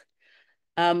Notebook.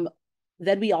 Then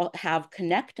we all have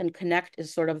Connect, and Connect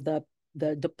is sort of the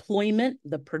deployment,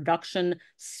 the production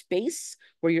space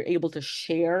where you're able to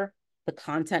share the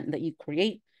content that you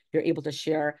create. You're able to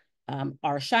share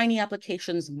our Shiny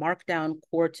applications, Markdown,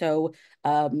 Quarto,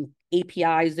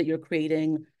 APIs that you're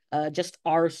creating, just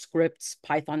R scripts,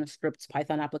 Python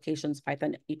applications,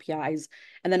 Python APIs,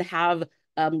 and then have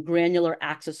granular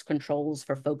access controls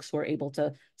for folks who are able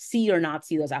to see or not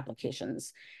see those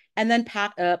applications. And then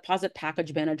Posit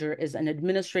Package Manager is an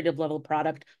administrative level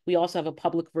product. We also have a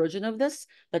public version of this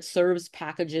that serves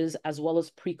packages as well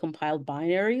as precompiled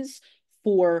binaries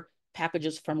for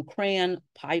packages from CRAN,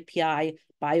 PyPI,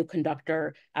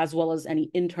 Bioconductor, as well as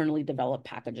any internally developed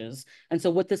packages. And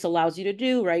so what this allows you to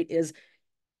do, right, is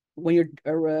when you're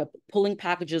pulling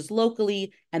packages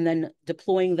locally and then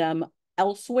deploying them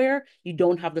elsewhere, you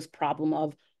don't have this problem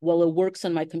of, well, it works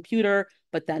on my computer,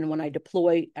 but then when I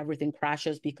deploy, everything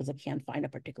crashes because I can't find a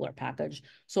particular package.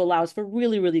 So it allows for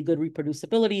really, really good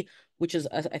reproducibility, which is,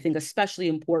 I think, especially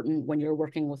important when you're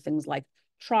working with things like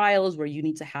trials where you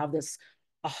need to have this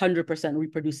 100%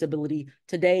 reproducibility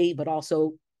today, but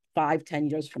also 5-10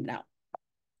 years from now.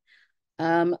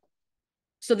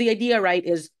 So the idea, right,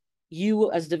 is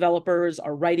you as developers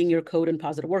are writing your code in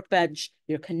Positive Workbench,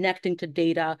 you're connecting to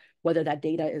data, whether that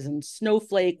data is in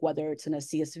Snowflake, whether it's in a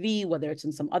CSV, whether it's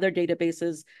in some other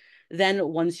databases. Then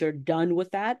once you're done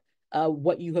with that,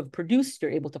 what you have produced,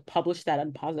 you're able to publish that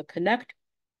on Positive Connect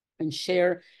and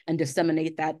share and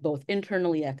disseminate that both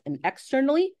internally and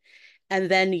externally, and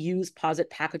then use Posit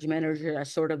Package Manager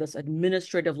as sort of this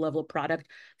administrative level product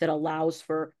that allows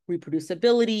for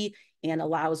reproducibility and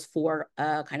allows for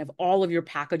kind of all of your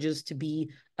packages to be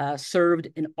served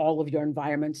in all of your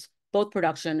environments, both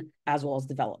production as well as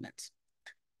development.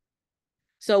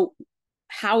 So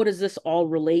how does this all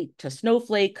relate to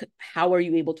Snowflake? How are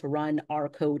you able to run our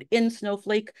code in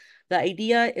Snowflake? The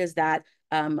idea is that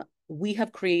we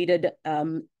have created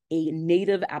a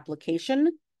native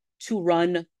application to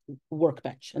run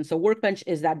Workbench. And so Workbench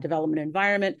is that development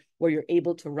environment where you're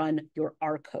able to run your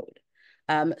R code.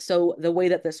 So the way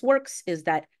that this works is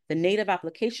that the native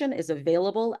application is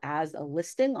available as a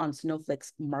listing on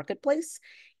Snowflake's marketplace,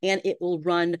 and it will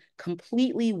run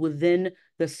completely within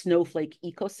the Snowflake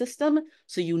ecosystem.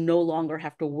 So you no longer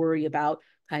have to worry about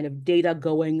kind of data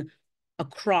going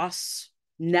across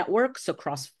networks,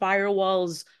 across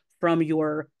firewalls from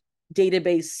your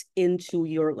database into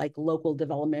your like local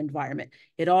development environment.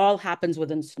 It all happens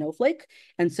within Snowflake.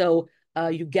 And so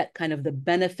you get kind of the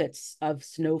benefits of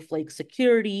Snowflake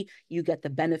security. You get the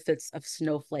benefits of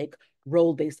Snowflake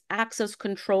role-based access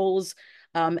controls.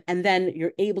 And then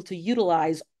you're able to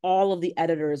utilize all of the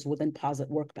editors within Posit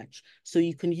Workbench. So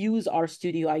you can use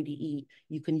RStudio IDE,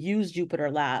 you can use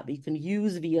Jupyter Lab, you can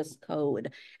use VS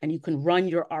Code, and you can run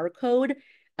your R code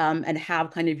and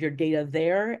have kind of your data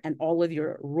there and all of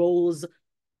your roles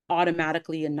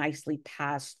automatically and nicely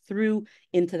pass through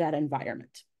into that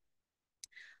environment.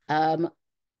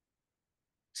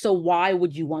 So why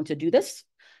would you want to do this?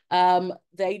 The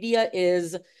idea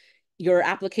is your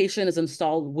application is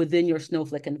installed within your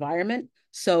Snowflake environment.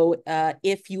 So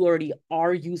if you already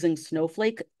are using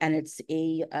Snowflake and it's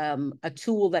a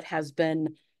tool that has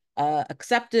been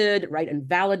accepted, right, and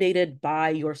validated by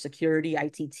your security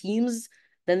IT teams,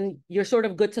 then you're sort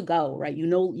of good to go, right? You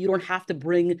know, you don't have to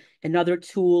bring another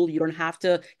tool. You don't have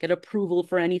to get approval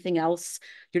for anything else.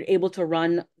 You're able to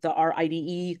run the R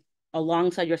IDE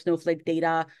alongside your Snowflake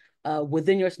data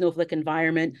within your Snowflake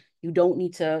environment. You don't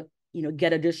need to, you know,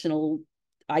 get additional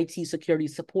IT security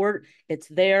support. It's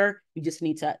there. You just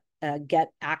need to get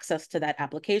access to that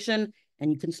application,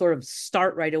 and you can sort of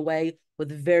start right away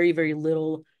with very, very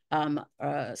little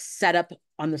setup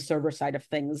on the server side of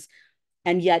things.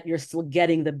 And yet you're still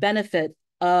getting the benefit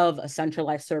of a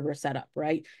centralized server setup,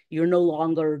 right? You're no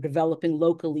longer developing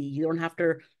locally. You don't have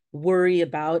to worry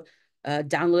about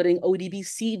downloading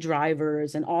ODBC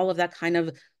drivers and all of that kind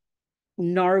of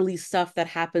gnarly stuff that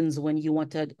happens when you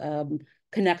want to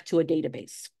connect to a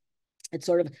database. It's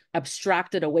sort of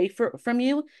abstracted away from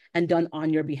you and done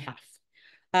on your behalf.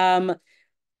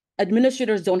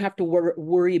 Administrators don't have to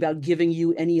worry about giving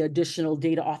you any additional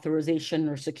data authorization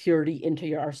or security into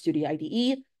your RStudio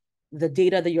IDE. The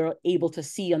data that you're able to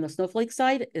see on the Snowflake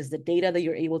side is the data that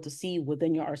you're able to see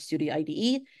within your RStudio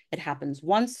IDE. It happens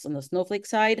once on the Snowflake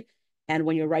side. And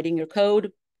when you're writing your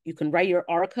code, you can write your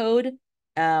R code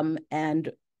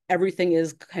and everything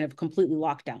is kind of completely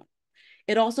locked down.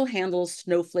 It also handles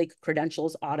Snowflake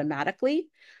credentials automatically.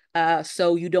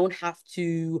 So you don't have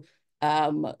to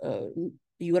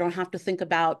think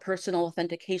about personal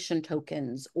authentication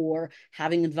tokens or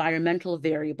having environmental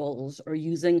variables or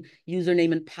using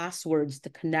username and passwords to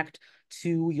connect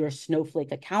to your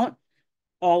Snowflake account.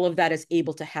 All of that is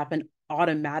able to happen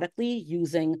automatically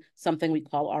using something we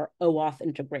call our OAuth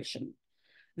integration.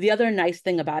 The other nice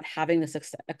thing about having this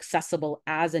accessible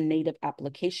as a native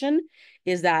application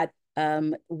is that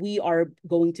we are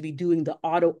going to be doing the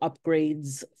auto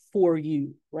upgrades for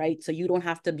you, right? So you don't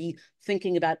have to be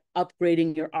thinking about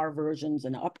upgrading your R versions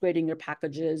and upgrading your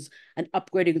packages and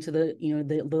upgrading to the, you know,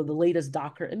 the latest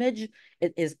Docker image.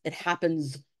 It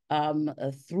happens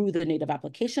through the native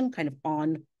application kind of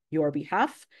on your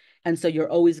behalf. And so you're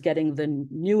always getting the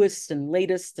newest and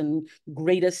latest and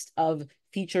greatest of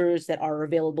features that are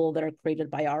available that are created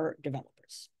by our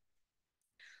developers.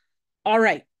 All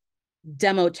right,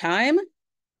 demo time.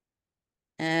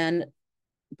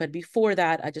 But before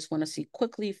that, I just want to see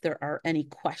quickly if there are any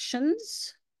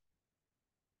questions.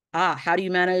 How do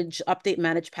you manage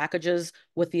packages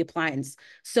with the appliance?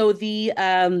 So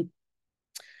in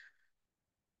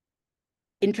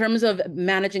terms of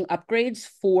managing upgrades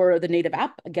for the native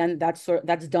app, again, that's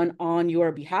done on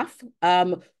your behalf.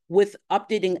 With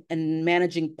updating and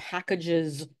managing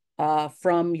packages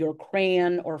from your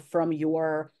CRAN or from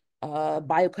your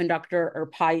Bioconductor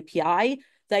or PyPI,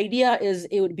 The idea is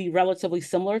it would be relatively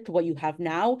similar to what you have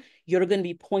now. You're going to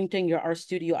be pointing your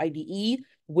RStudio IDE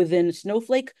within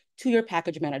Snowflake to your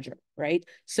package manager, right?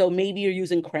 So maybe you're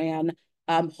using CRAN.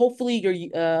 Hopefully,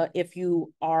 if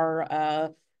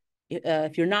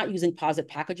you're not using Posit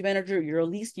Package Manager, you're at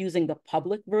least using the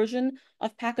public version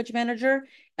of Package Manager.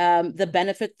 The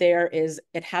benefit there is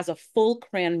it has a full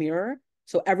CRAN mirror.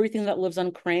 So everything that lives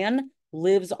on CRAN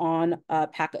lives on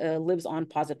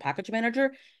Posit Package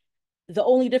Manager. The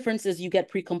only difference is you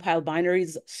get precompiled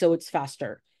binaries, so it's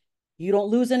faster. You don't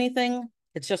lose anything.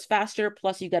 It's just faster.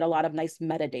 Plus, you get a lot of nice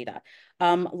metadata.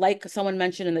 Like someone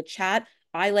mentioned in the chat,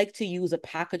 I like to use a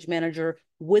package manager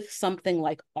with something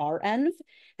like renv.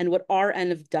 And what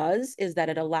renv does is that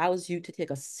it allows you to take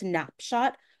a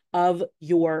snapshot of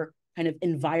your kind of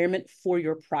environment for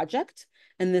your project.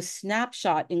 And the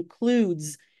snapshot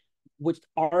includes which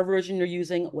R version you're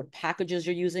using, what packages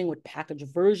you're using, what package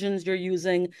versions you're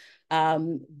using,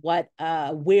 where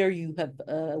you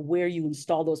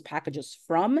install those packages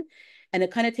from. And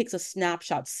it kind of takes a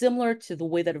snapshot similar to the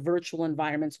way that virtual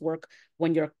environments work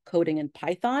when you're coding in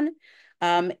Python.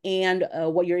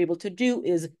 What you're able to do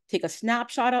is take a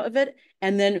snapshot of it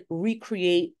and then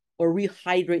recreate or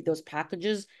rehydrate those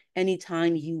packages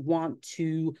anytime you want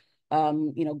to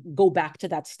go back to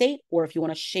that state, or if you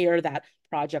want to share that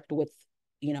project with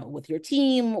your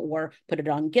team or put it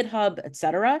on GitHub,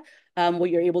 etc. What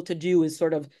you're able to do is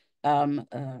sort of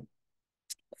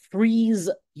freeze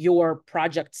your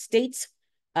project states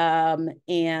and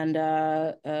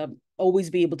always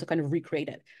be able to kind of recreate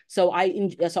it. So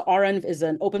RENV is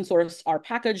an open source R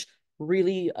package.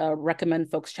 Really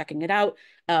recommend folks checking it out.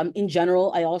 In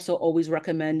general, I also always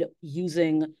recommend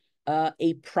using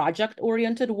a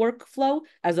project-oriented workflow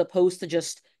as opposed to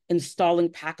just installing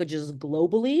packages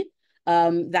globally.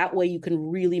 That way you can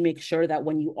really make sure that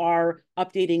when you are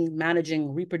updating,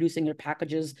 managing, reproducing your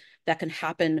packages, that can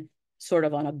happen sort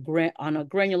of on a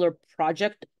granular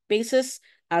project basis,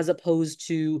 as opposed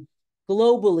to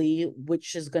globally,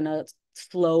 which is going to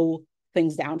slow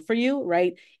things down for you,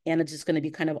 right? And it's just going to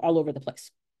be kind of all over the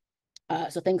place.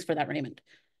 So thanks for that, Raymond.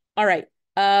 All right,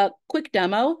 quick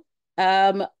demo.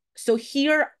 So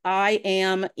here I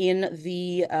am in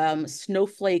the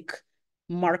Snowflake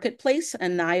marketplace,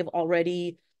 and I've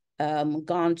already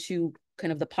gone to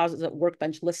kind of the Posit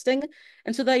Workbench listing.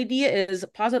 And so the idea is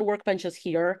Posit Workbench is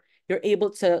here. You're able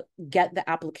to get the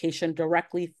application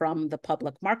directly from the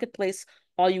public marketplace.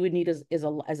 All you would need is a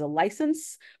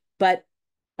license, but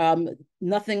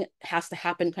nothing has to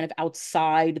happen kind of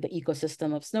outside the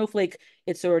ecosystem of Snowflake.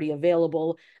 It's already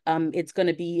available. It's going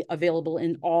to be available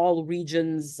in all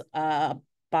regions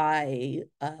by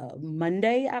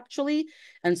Monday, actually.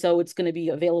 And so it's going to be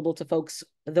available to folks,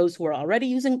 those who are already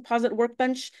using Posit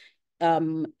Workbench.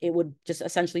 It would just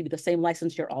essentially be the same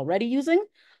license you're already using.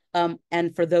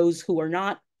 And for those who are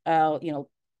not,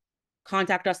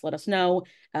 contact us, let us know,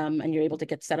 and you're able to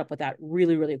get set up with that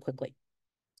really, really quickly.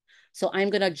 So I'm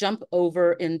going to jump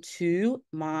over into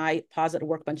my Posit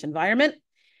Workbench environment.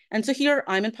 And so here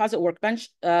I'm in Posit Workbench.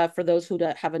 For those who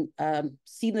haven't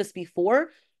seen this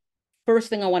before, first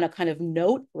thing I want to kind of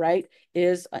note, right,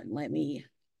 is let me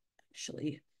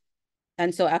actually,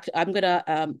 and so actually I'm going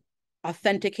to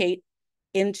authenticate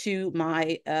into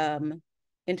my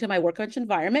Workbench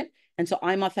environment. And so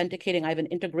I'm authenticating. I have an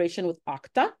integration with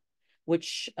Okta,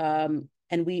 which and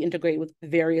we integrate with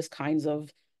various kinds of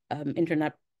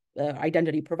internet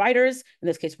identity providers. In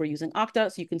this case, we're using Okta.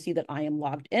 So you can see that I am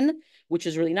logged in, which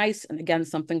is really nice. And again,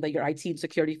 something that your IT and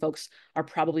security folks are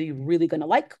probably really going to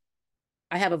like.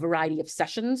 I have a variety of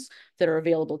sessions that are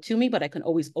available to me, but I can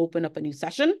always open up a new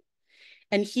session.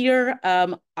 And here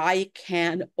I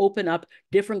can open up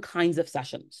different kinds of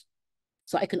sessions.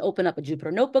 So I can open up a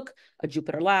Jupyter Notebook, a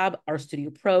Jupyter Lab,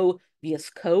 RStudio Pro, VS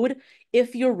Code.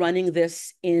 If you're running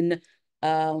this in,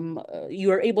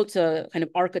 you are able to kind of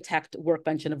architect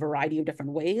Workbench in a variety of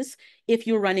different ways. If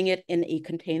you're running it in a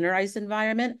containerized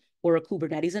environment or a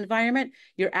Kubernetes environment,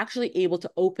 you're actually able to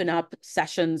open up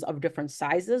sessions of different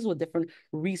sizes with different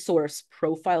resource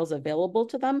profiles available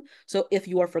to them. So if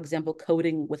you are, for example,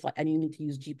 coding with, and you need to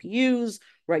use GPUs,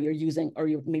 right,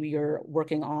 maybe you're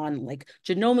working on like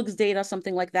genomics data,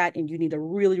 something like that, and you need a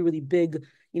really, really big,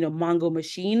 Mongo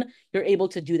machine, you're able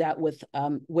to do that with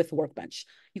Workbench.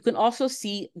 You can also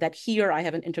see that here I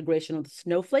have an integration with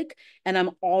Snowflake, and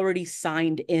I'm already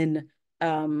signed in,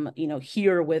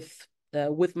 here with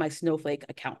my Snowflake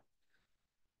account.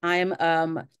 I'm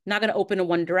not going to open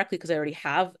one directly because I already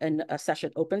have a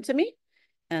session open to me.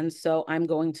 And so I'm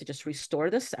going to just restore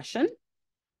this session.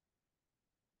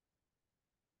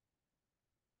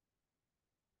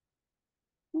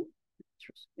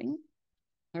 Interesting.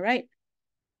 All right.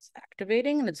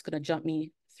 activating, and it's going to jump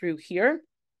me through here.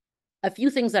 A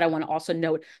few things that I want to also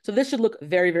note. So this should look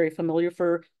very, very familiar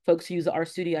for folks who use the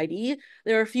RStudio IDE.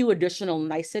 There are a few additional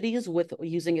niceties with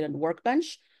using it in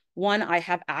Workbench. One, I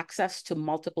have access to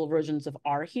multiple versions of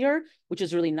R here, which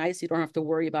is really nice. You don't have to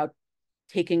worry about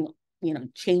changing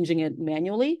it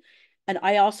manually. And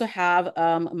I also have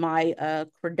my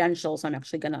credentials. I'm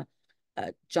actually going to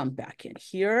jump back in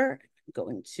here. I'm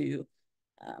going to,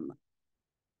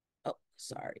 oh,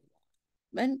 sorry,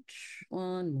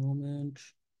 one moment.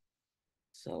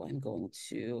 So I'm going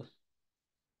to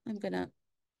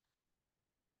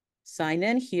sign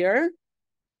in here.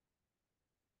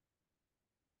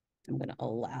 I'm going to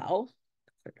allow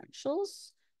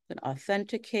credentials. I'm going to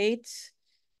authenticate.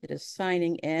 It is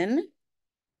signing in.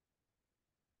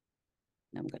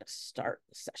 I'm going to start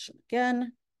the session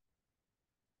again.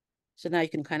 So now you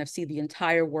can kind of see the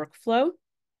entire workflow.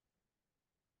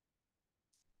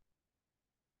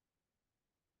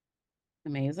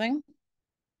 Amazing.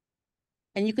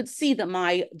 And you could see that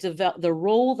the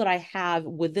role that I have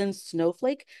within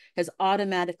Snowflake has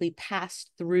automatically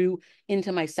passed through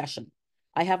into my session.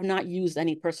 I have not used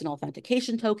any personal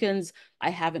authentication tokens.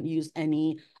 I haven't used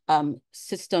any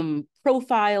system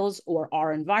profiles or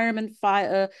our environment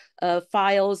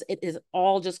files. It is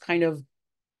all just kind of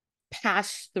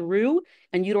passed through,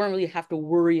 and you don't really have to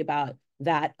worry about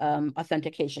that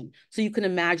authentication. So you can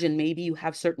imagine maybe you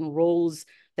have certain roles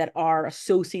that are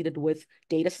associated with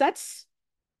data sets,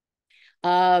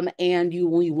 and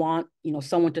you only want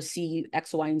someone to see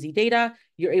X, Y, and Z data.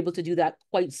 You're able to do that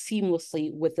quite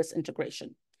seamlessly with this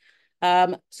integration.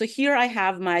 So here I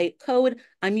have my code.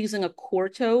 I'm using a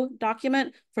Quarto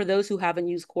document. For those who haven't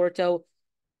used Quarto,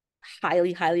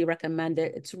 highly, highly recommend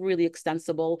it. It's really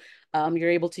extensible. You're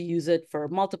able to use it for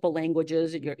multiple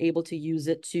languages. You're able to use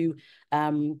it to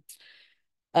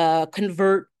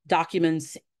convert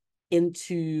documents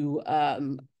into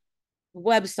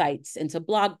websites, into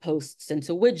blog posts,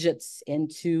 into widgets,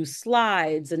 into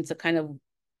slides, into kind of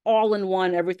all in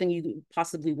one, everything you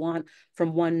possibly want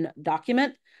from one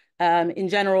document. In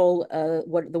general,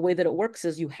 the way that it works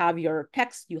is you have your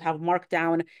text, you have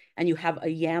Markdown, and you have a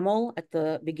YAML at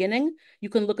the beginning. You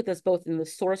can look at this both in the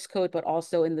source code, but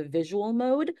also in the visual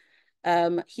mode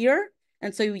here.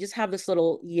 And so you just have this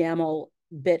little YAML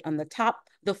bit on the top.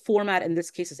 The format in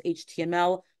this case is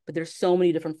HTML, but there's so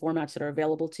many different formats that are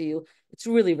available to you. It's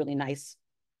really, really nice.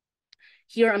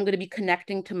 Here, I'm going to be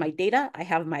connecting to my data. I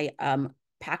have my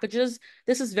packages.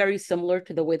 This is very similar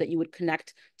to the way that you would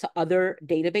connect to other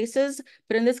databases,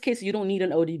 but in this case, you don't need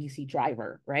an ODBC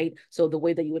driver, right? So the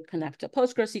way that you would connect to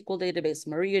PostgreSQL database,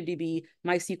 MariaDB,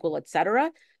 MySQL,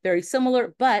 etc., very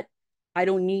similar, but I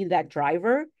don't need that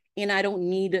driver, and I don't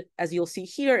need, as you'll see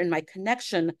here in my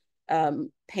connection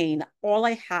pane, all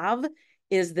I have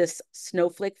is this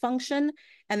Snowflake function,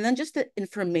 and then just the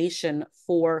information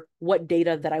for what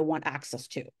data that I want access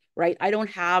to, right? I don't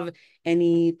have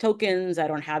any tokens. I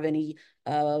don't have any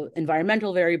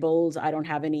environmental variables. I don't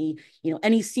have any,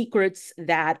 any secrets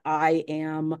that I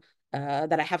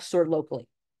have stored locally.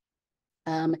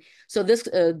 So this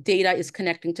data is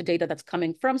connecting to data that's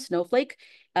coming from Snowflake.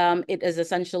 It is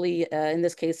essentially, in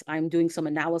this case, I'm doing some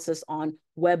analysis on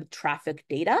web traffic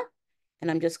data,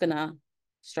 and I'm just gonna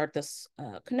start this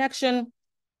connection.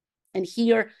 And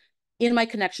here in my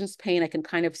connections pane, I can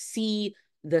kind of see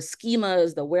the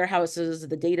schemas, the warehouses,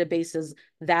 the databases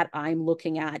that I'm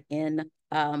looking at in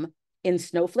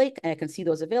Snowflake, and I can see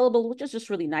those available, which is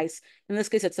just really nice. In this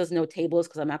case, it says no tables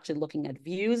because I'm actually looking at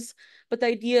views, but the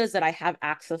idea is that I have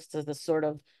access to this sort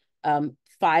of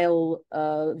file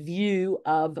view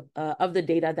of the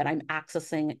data that I'm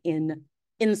accessing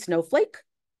in Snowflake.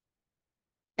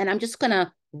 And I'm just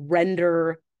gonna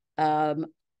render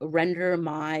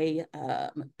my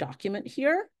document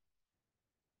here,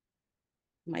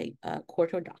 my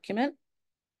Quarto document.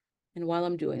 And while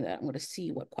I'm doing that, I'm going to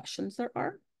see what questions there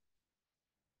are.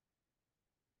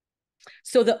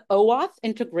 So the OAuth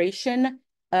integration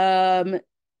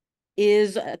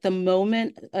is at the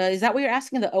moment, is that what you're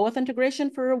asking, the OAuth integration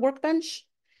for Workbench?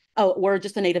 Oh, or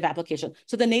just a native application.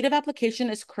 So the native application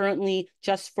is currently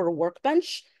just for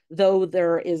Workbench, though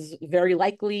there is very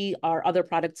likely our other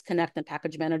products, Connect and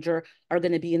Package Manager, are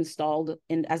going to be installed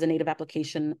as a native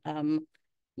application,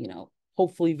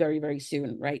 hopefully very, very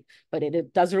soon, right? But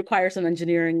it does require some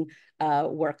engineering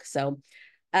work. So,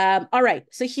 all right.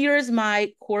 So here's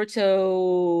my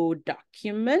Quarto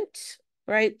document,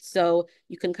 right? So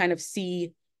you can kind of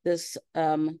see this,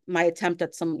 my attempt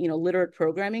at some, literate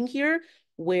programming here,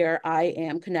 where I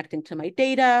am connecting to my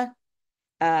data.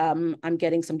 I'm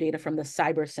getting some data from the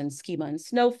CyberSyn schema in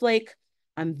Snowflake.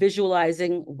 I'm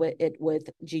visualizing it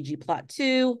with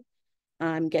ggplot2.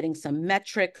 I'm getting some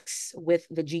metrics with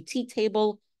the GT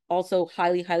table. Also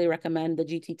highly, highly recommend the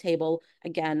GT table.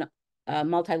 Again,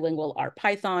 multilingual R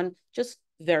Python, just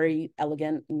very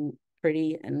elegant and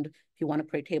pretty. And if you want to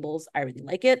create tables, I really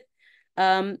like it.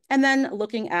 And then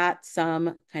looking at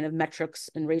some kind of metrics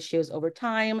and ratios over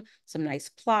time, some nice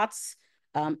plots,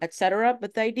 etc.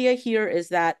 But the idea here is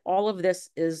that all of this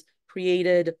is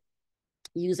created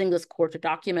using this core to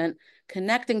document,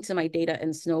 connecting to my data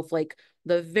in Snowflake,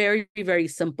 the very, very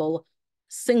simple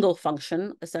single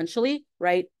function, essentially,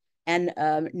 right? And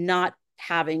not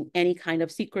having any kind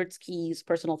of secrets, keys,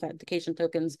 personal authentication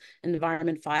tokens,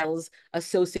 environment files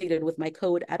associated with my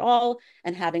code at all,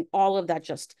 and having all of that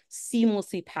just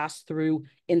seamlessly pass through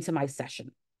into my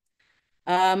session.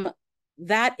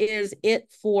 That is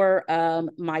it for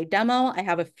my demo. I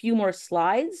have a few more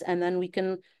slides, and then we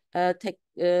can take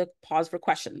pause for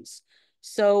questions.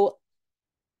 So,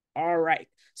 all right.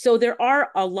 So there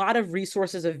are a lot of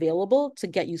resources available to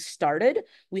get you started.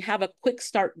 We have a quick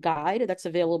start guide that's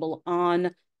available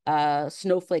on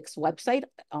Snowflake's website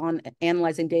on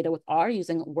analyzing data with R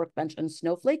using Workbench and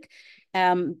Snowflake.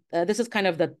 This is kind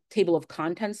of the table of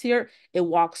contents here. It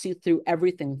walks you through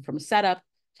everything from setup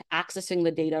to accessing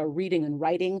the data, reading and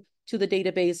writing to the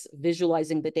database,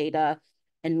 visualizing the data,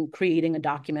 and creating a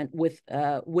document with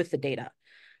the data.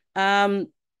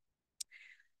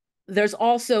 There's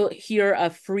also here a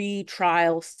free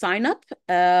trial sign up,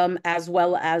 as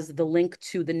well as the link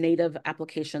to the native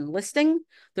application listing.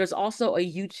 There's also a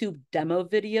YouTube demo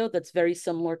video that's very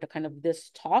similar to kind of this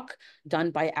talk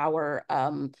done by our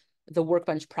the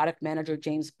Workbench product manager,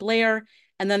 James Blair.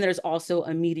 And then there's also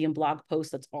a Medium blog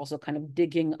post that's also kind of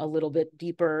digging a little bit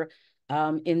deeper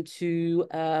into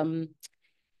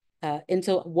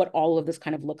what all of this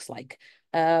kind of looks like.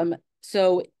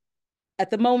 So at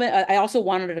the moment, I also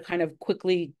wanted to kind of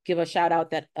quickly give a shout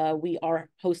out that we are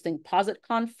hosting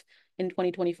PositConf in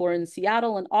 2024 in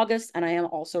Seattle in August, and I am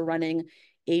also running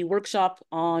a workshop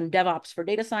on DevOps for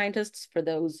data scientists for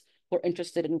those who are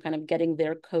interested in kind of getting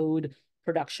their code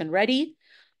production ready.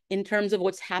 In terms of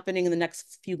what's happening in the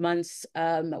next few months,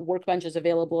 Workbench is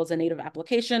available as a native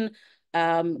application,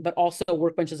 but also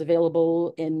Workbench is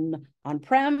available in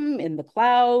on-prem, in the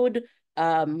cloud,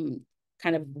 kind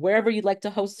of wherever you'd like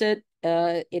to host it.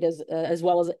 It is as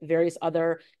well as various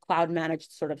other cloud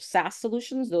managed sort of SaaS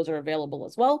solutions. Those are available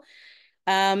as well.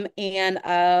 And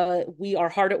we are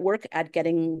hard at work at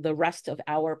getting the rest of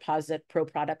our Posit Pro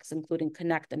products, including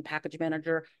Connect and Package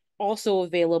Manager, also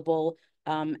available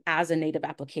as a native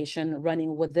application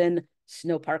running within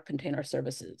Snowpark Container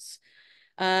Services.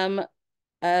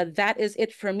 That is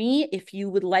it for me. If you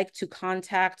would like to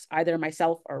contact either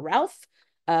myself or Ralph,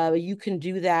 you can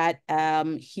do that.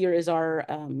 Here is our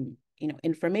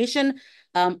information.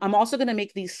 I'm also going to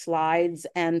make these slides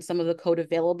and some of the code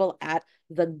available at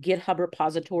the GitHub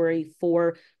repository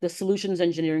for the solutions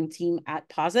engineering team at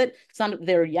Posit. It's not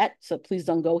there yet, so please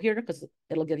don't go here because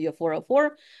it'll give you a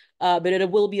 404. But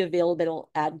it will be available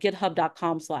at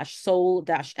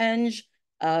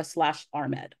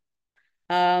github.com/sol-eng/rmed.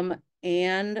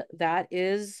 And that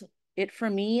is it for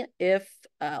me. If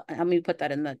let me put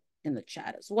that in the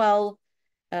chat as well.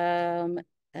 And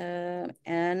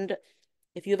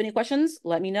if you have any questions,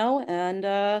 let me know.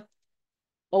 And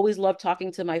always love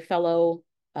talking to my fellow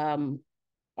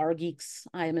R geeks.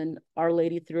 I am an R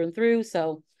lady through and through.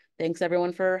 So thanks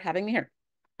everyone for having me here.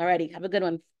 Alrighty, have a good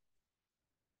one.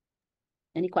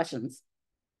 Any questions?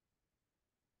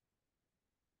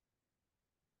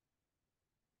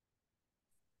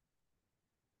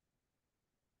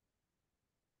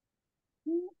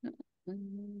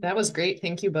 That was great.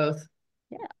 Thank you both.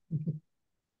 Yeah.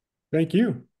 Thank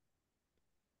you.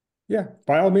 Yeah,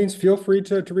 by all means, feel free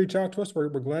to reach out to us. We're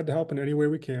glad to help in any way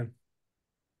we can.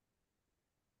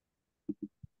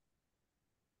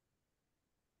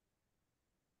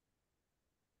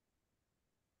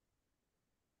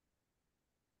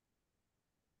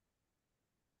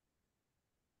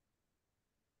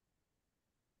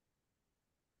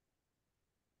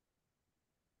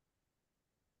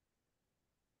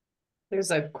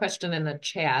 There's a question in the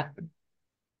chat.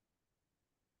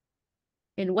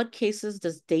 In what cases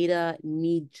does data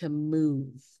need to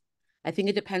move? I think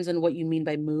it depends on what you mean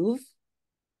by move.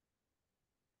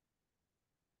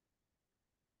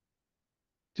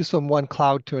 Just from one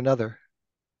cloud to another.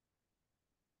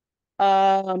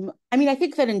 I mean, I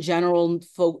think that in general,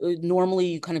 normally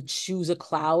you kind of choose a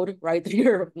cloud, right,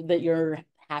 that you're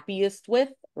happiest with,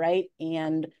 right,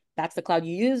 and that's the cloud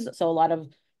you use. So a lot of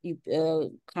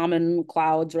common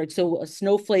clouds, right? So a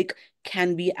Snowflake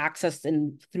can be accessed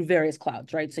through various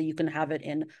clouds, right? So you can have it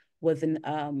in with an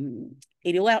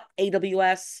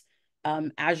AWS,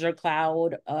 Azure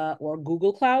Cloud, or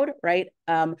Google Cloud, right?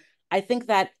 I think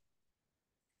that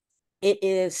it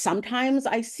is sometimes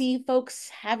I see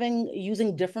folks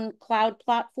using different cloud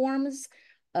platforms.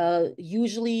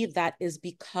 Usually that is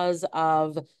because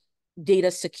of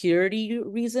data security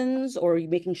reasons, or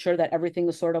making sure that everything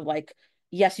is sort of like,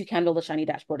 yes, you can build a shiny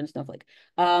dashboard in Snowflake.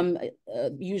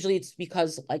 Usually it's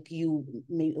because like you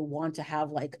may want to have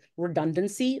like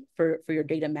redundancy for your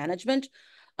data management.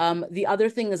 The other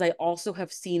thing is I also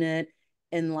have seen it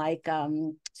in like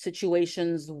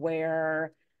situations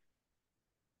where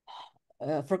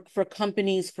for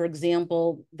companies, for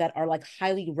example, that are like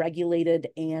highly regulated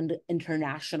and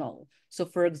international. So,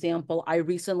 for example, I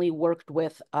recently worked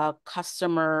with a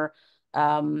customer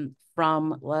from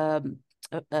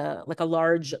like a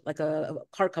large, like a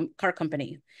car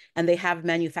company, and they have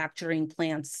manufacturing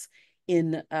plants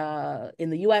in the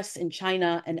U.S., in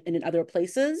China, and in other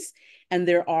places. And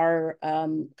there are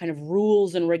kind of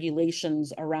rules and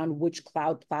regulations around which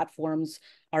cloud platforms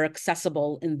are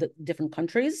accessible in the different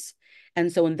countries. And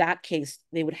so in that case,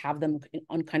 they would have them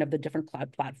on kind of the different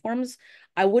cloud platforms.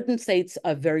 I wouldn't say it's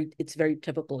very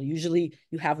typical. Usually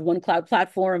you have one cloud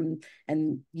platform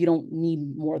and you don't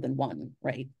need more than one,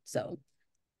 right? So.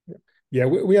 Yeah,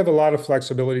 we have a lot of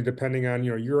flexibility depending on,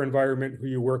 your environment, who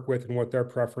you work with, and what their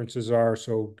preferences are.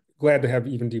 So glad to have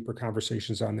even deeper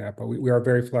conversations on that. But we are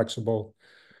very flexible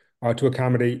to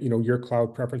accommodate, your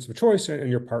cloud preference of choice and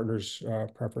your partner's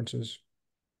preferences.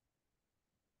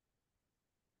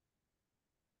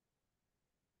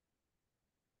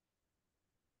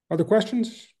 Other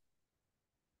questions?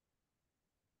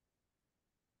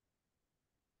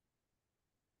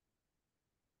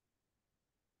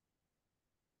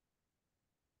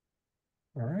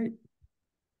 All right.